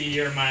PC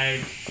or my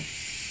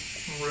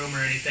room or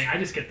anything, I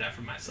just get that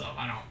for myself.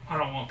 I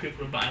don't want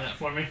people to buy that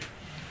for me.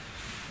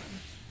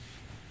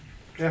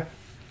 Yeah.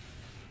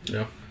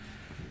 Yeah.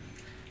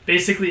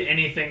 Basically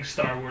anything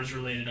Star Wars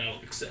related, I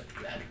will accept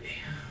gladly.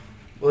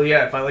 Well,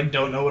 yeah, if I like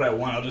don't know what I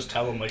want, I'll just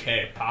tell them like,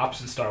 hey, Pops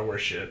and Star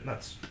Wars shit.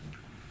 That's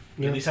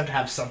you at least have to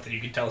have something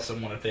you can tell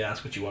someone if they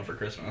ask what you want for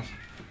Christmas.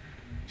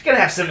 You gotta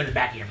have something in the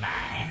back of your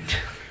mind.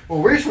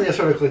 Well, recently I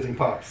started collecting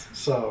pops,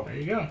 so. There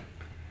you go.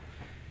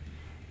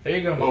 There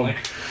you go, Molly.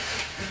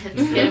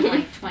 Just give him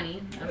like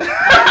 20. All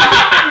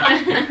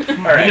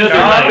right, You know,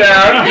 calm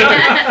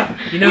down.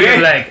 You know,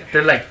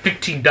 they're like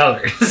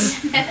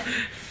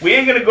 $15. We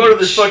ain't gonna go to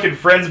this fucking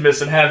Friends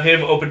Miss and have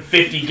him open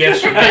 50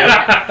 gifts from him,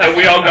 and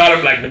we all got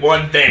him like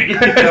one thing.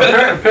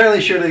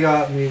 Apparently Shirley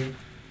got me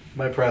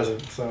my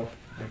present, so.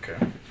 Okay.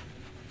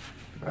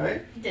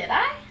 Right? Did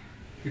I?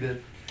 You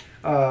did.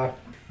 wait.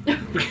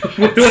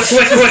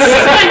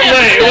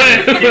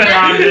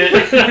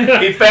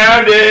 He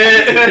found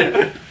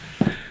it.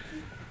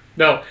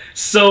 No.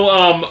 So,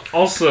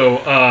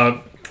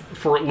 also,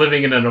 for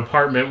living in an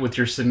apartment with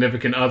your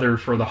significant other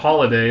for the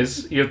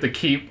holidays, you have to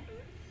keep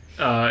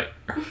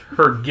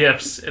her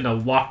gifts in a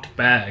locked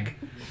bag.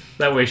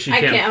 That way she I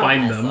can't can't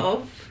find help them.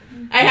 myself.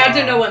 I have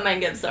to know what my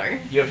gifts are.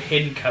 You have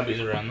hidden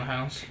cubbies around the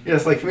house.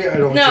 Yes, like for me, I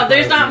don't. No,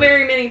 there's not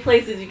very. very many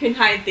places you can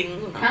hide things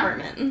in the Huh?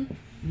 apartment.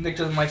 Nick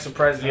doesn't like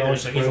surprises either,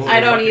 so he's a little I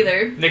don't fucking-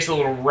 either. Nick's a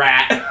little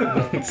rat.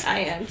 I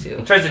am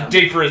too. Tries to so.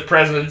 dig for his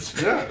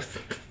presents. Yeah.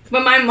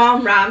 When my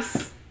mom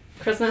wraps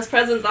Christmas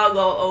presents, I'll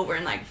go over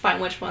and like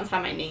find which ones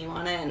have my name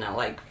on it, and I'll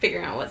like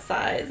figure out what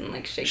size and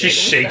like shake She it. and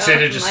shakes stuff,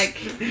 it and just- like.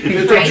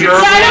 It's Right. a gerbil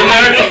in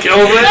there that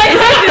kills it.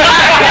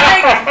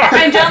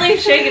 I gently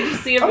shake it to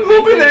see if I'm it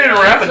hoping makes they didn't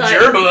noise, wrap a like,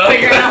 gerbil up.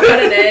 Figure out what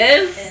it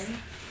is.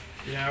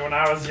 Yeah, when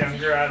I was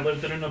younger, I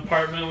lived in an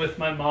apartment with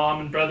my mom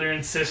and brother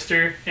and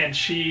sister, and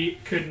she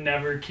could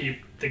never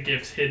keep the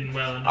gifts hidden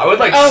well enough. I would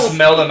like Oh,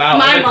 smell them out.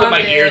 my I'd mom put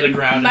my ear to did. the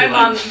ground. My and be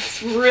like,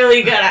 mom's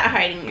really good at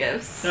hiding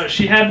gifts. No,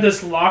 she had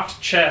this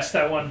locked chest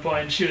at one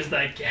point, and she was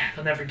like, "Yeah,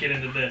 they'll never get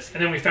into this."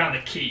 And then we found the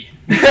key.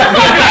 They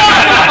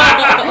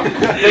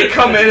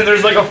come in and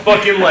there's like a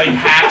fucking like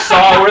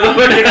hacksaw where the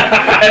fucking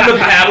and the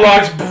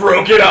padlock's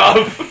broken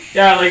off.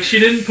 Yeah, like she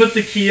didn't put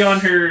the key on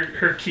her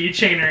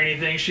keychain or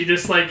anything. She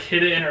just like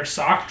hid it in her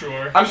sock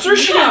drawer. I'm sure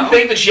she didn't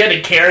think that she had to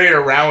carry it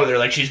around with her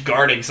like she's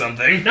guarding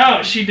something.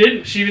 No, she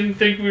didn't. She didn't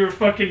think we were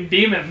fucking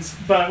demons,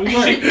 but we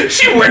were.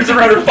 She wears it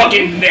around her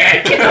fucking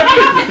neck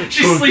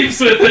She sleeps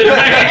with it.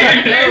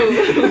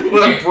 Right?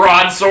 with a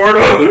broadsword.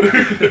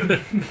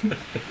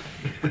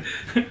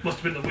 Must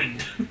have been the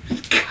wind.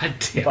 God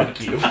damn.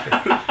 Fuck you.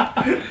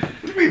 What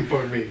do you mean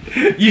for me?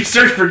 You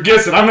search for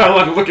gifts and I'm not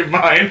allowed to look at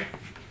mine.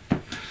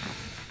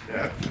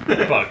 Yeah.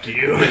 Fuck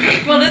you.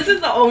 Well, this is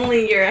the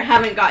only year I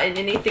haven't gotten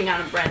anything out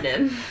of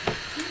Brendan.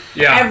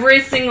 Yeah. Every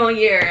single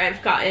year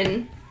I've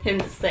gotten him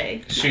to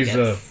say. my She's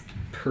gifts.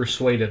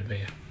 persuaded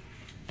me.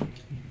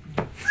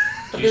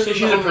 Did you say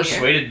she's a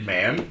persuaded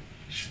man?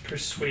 She's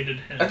persuaded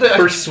him. I thought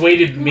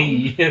Persuaded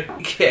me.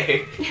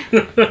 Okay.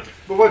 What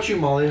about you,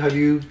 Molly? Have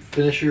you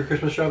finished your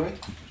Christmas shopping?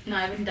 No,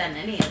 I haven't done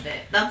any of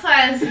it. That's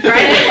why I was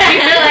surprised.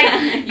 You're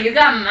like, you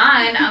got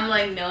mine. I'm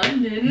like, no, I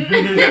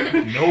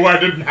didn't. No, I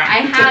did not. I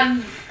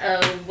have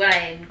what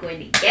I'm going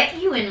to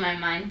get you in my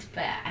mind,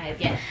 but I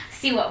have yet.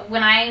 See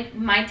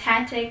my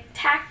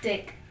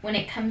tactic when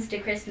it comes to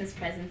Christmas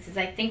presents is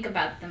I think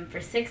about them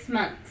for 6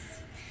 months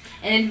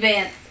in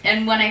advance,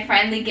 and when I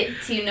finally get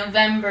to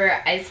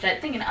November, I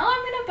start thinking, oh,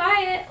 I'm gonna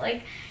buy it.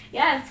 Like,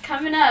 yeah, it's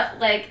coming up.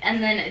 Like,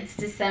 and then it's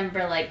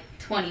December, like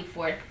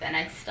 24th, and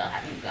I still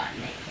haven't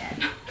gotten it yet.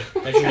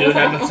 That usually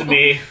happens to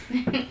me.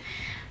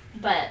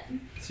 But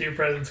So your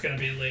present's gonna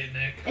be late,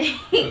 Nick.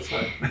 That's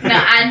fine. no,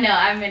 I know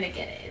I'm gonna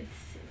get it.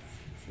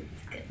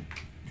 It's good.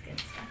 It's good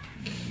stuff.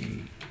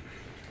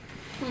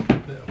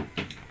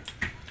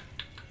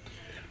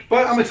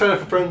 But I'm excited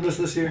for Friends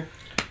this year.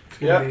 It's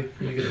gonna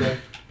be a good day.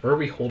 Where are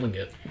we holding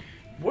it?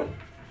 What?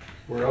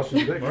 Where else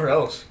is big? Where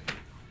else?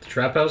 The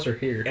trap house or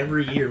here?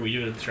 Every year we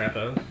do it at the trap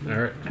house.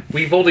 Alright.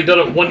 We've only done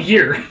it 1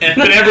 year. It's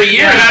been every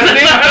year, hasn't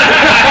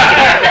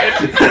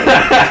it?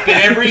 It's been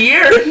every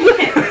year.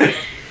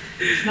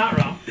 It's not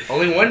wrong.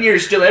 Only 1 year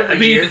is still every I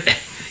mean, year.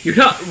 you're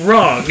not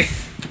wrong.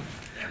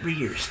 Every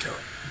year is still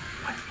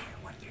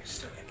 1 year is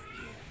still every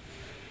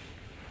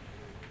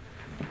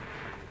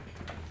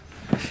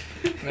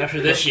year. And after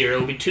this year,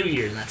 it'll be 2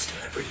 years, and that's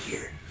still every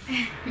year.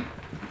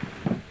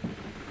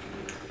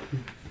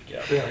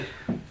 Yeah.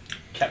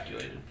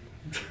 Calculated.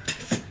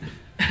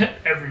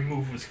 Every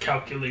move was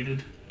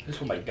calculated. This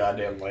was my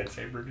goddamn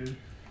lightsaber, dude.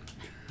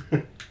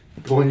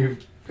 The one you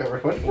got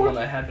refunded The for? one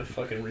I had to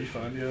fucking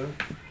refund, yeah.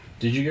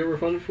 Did you get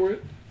refunded for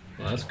it?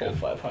 Well, that's Cool, good.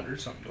 $500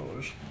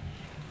 something.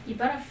 You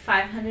bought a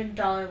 $500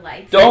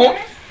 lightsaber? Don't.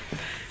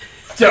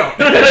 Don't.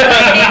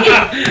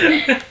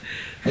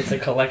 It's a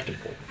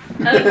collectible.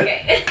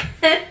 Okay.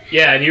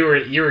 Yeah, and you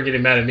were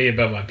getting mad at me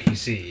about my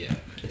PC. Yeah.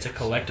 It's a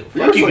collectible.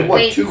 Yours was like, what,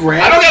 Wait. 2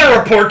 grand? I don't gotta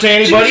report to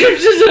anybody.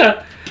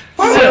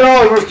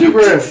 $500 was 2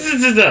 grand.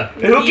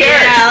 Who cares?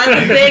 Yeah,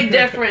 that's a big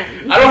difference.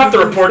 I don't have to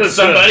report to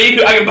somebody.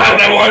 I can buy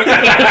what I want.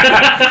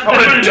 I'm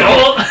an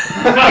adult.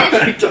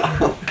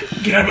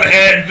 Get out of my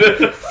head.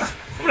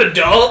 I'm an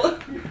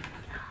adult.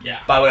 Yeah.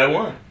 Buy what I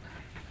want.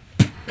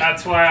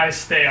 That's why I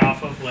stay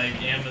off of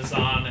like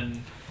Amazon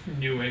and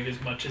Newegg as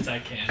much as I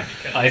can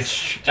because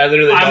I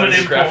literally I'm bought an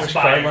this impulse graphics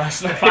card buyer.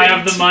 last night. If I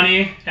have the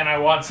money and I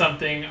want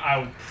something, I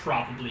will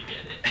probably get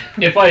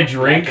it. If I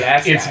drink,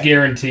 That it's guy.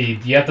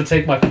 guaranteed. You have to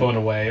take my phone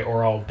away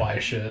or I'll buy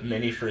shit.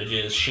 Mini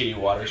fridges, shitty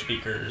water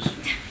speakers,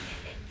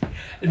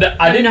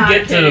 I didn't not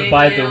get to kidding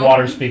buy you. the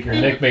water speaker.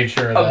 Nick made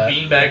sure of a that.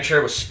 beanbag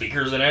chair with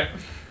speakers in it.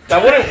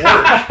 That wouldn't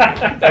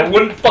work. That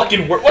wouldn't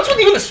fucking work. What's with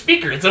even the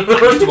speakers?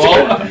 First of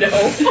all, no.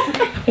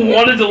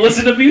 Wanted to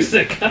listen to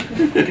music. How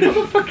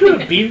the fuck do a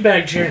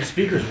beanbag chair and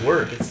speakers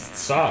work? It's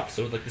soft,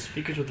 so like the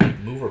speakers would like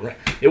move around.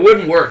 It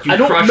wouldn't work. You'd I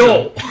don't crush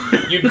know.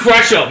 them. You'd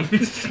crush them.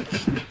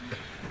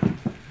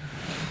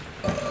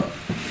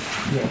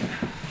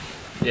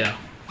 Yeah.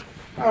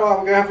 I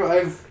don't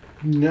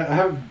know. I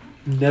have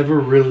never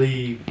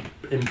really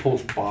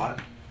impulse bought.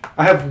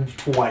 I have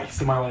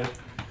twice in my life.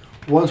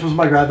 Once was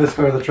my graphics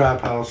card at the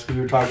trap house because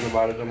we were talking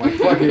about it. I'm like,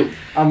 fuck it.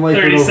 I'm like,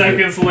 30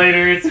 seconds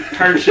later, it's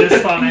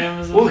purchased on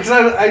Amazon. Well, because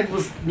I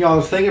was, I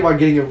was thinking about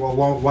getting it a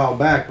long while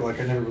back, but like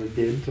I never really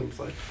did. So I was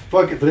like,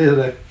 fuck it, today's the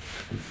day.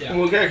 Yeah.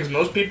 Well, yeah, because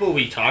most people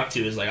we talk to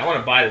is like, I want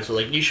to buy this. So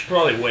like, you should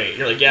probably wait.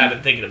 You're like, yeah, I've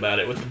been thinking about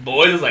it. With the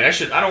boys, it's like,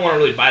 I don't want to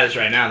really buy this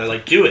right now. And they're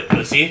like, do it,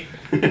 pussy.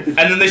 And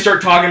then they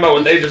start talking about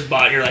what they just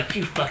bought. And you're like,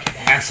 you fucking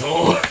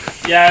asshole.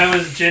 Yeah, it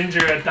was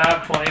Ginger at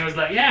that point. He was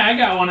like, yeah, I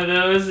got one of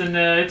those, and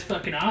it's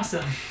fucking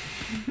awesome.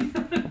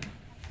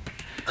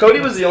 Cody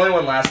was the only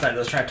one last night that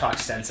was trying to talk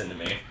sense into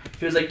me.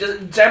 He was like,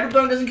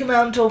 Cyberpunk doesn't come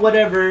out until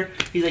whatever.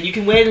 He's like, you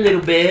can wait a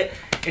little bit.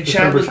 And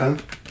Chad December was,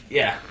 10th.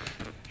 yeah.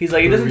 He's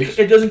like, 3 weeks.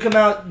 it doesn't come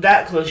out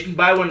that close. You can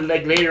buy one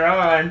like later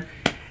on.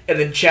 And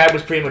then Chad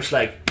was pretty much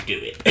like, do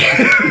it.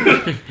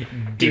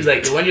 He was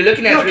like, the one you're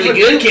looking at is really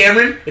good,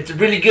 Cameron. It's a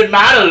really good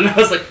model. And I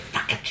was like,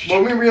 fucking shit.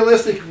 Well, I mean,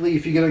 realistically,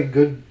 if you get a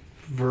good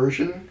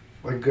version,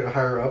 like good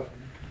higher up,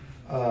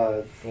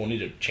 We'll need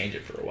to change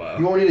it for a while.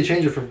 you won't need to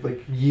change it for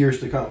like years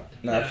to come.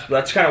 No,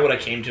 that's kind of what I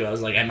came to. I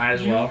was like, I might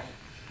as well.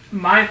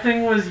 My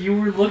thing was you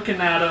were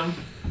looking at him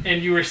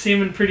and you were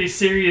seeming pretty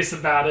serious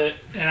about it,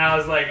 and I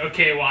was like,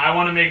 okay, well, I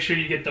want to make sure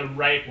you get the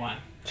right one.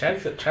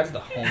 Chad's the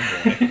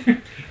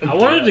homeboy. I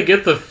wanted to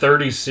get the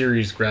 30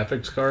 series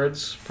graphics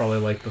cards, probably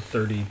like the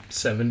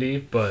 3070,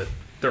 but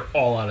they're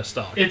all out of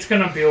stock. It's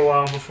gonna be a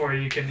while before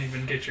you can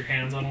even get your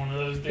hands on one of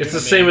those. Dude. It's the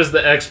same as the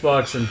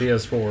Xbox and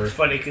PS4. It's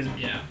funny because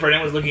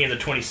Brennan was looking at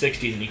the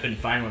 2060s and he couldn't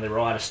find one. They were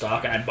all out of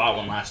stock, and I bought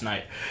one last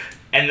night.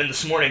 And then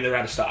this morning they're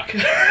out of stock.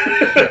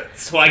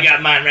 So I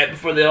got mine right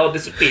before they all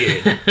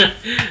disappeared.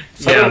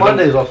 Cyber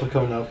Monday is also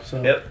coming up,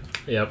 so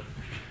Yep.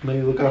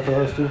 maybe look out for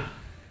those too.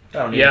 I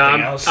don't need anything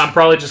Yeah, else. I'm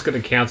probably just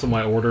going to cancel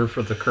my order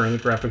for the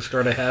current graphics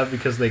card I have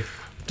because they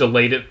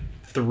delayed it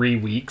 3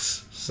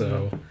 weeks.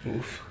 So,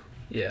 Oof.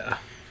 yeah.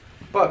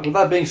 But with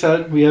that being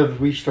said, we have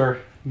reached our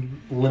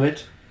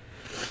limit.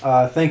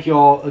 Thank you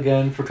all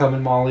again for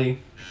coming, Molly,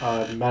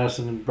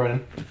 Madison, and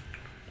Brennan, You're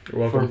for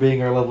welcome.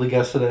 being our lovely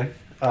guests today.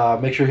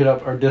 Make sure you hit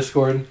up our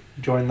Discord,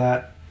 join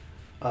that,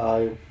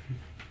 talk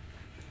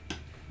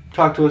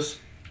to us,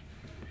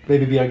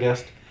 maybe be our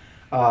guest.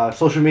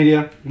 Social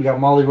media, we got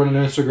Molly running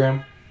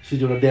Instagram. She's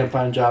doing a damn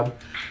fine job.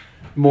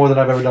 More than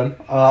I've ever done.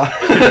 Our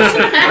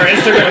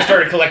Instagram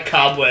started to collect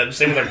cobwebs.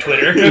 Same with our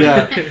Twitter.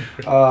 Yeah.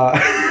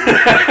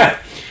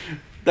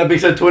 That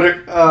being said,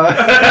 Twitter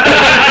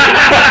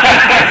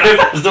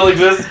still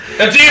exists.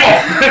 That's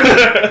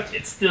evil!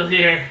 It's still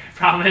here, I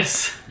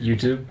promise.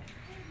 YouTube.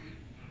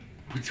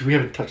 We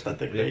haven't touched that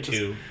thing. We have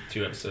Right?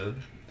 two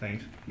episode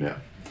things. Yeah.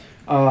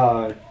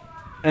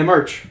 And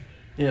merch.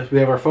 Yes, we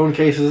have our phone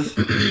cases.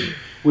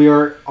 We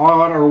are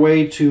on our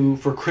way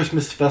for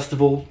Christmas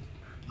festival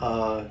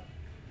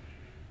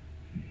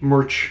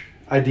merch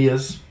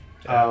ideas.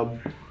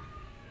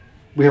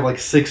 We have like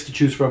 6 to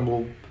choose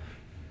from.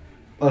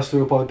 Us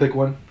three will probably pick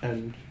one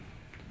and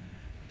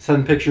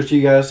send pictures to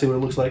you guys, see what it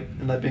looks like.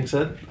 And that being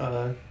said,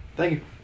 thank you.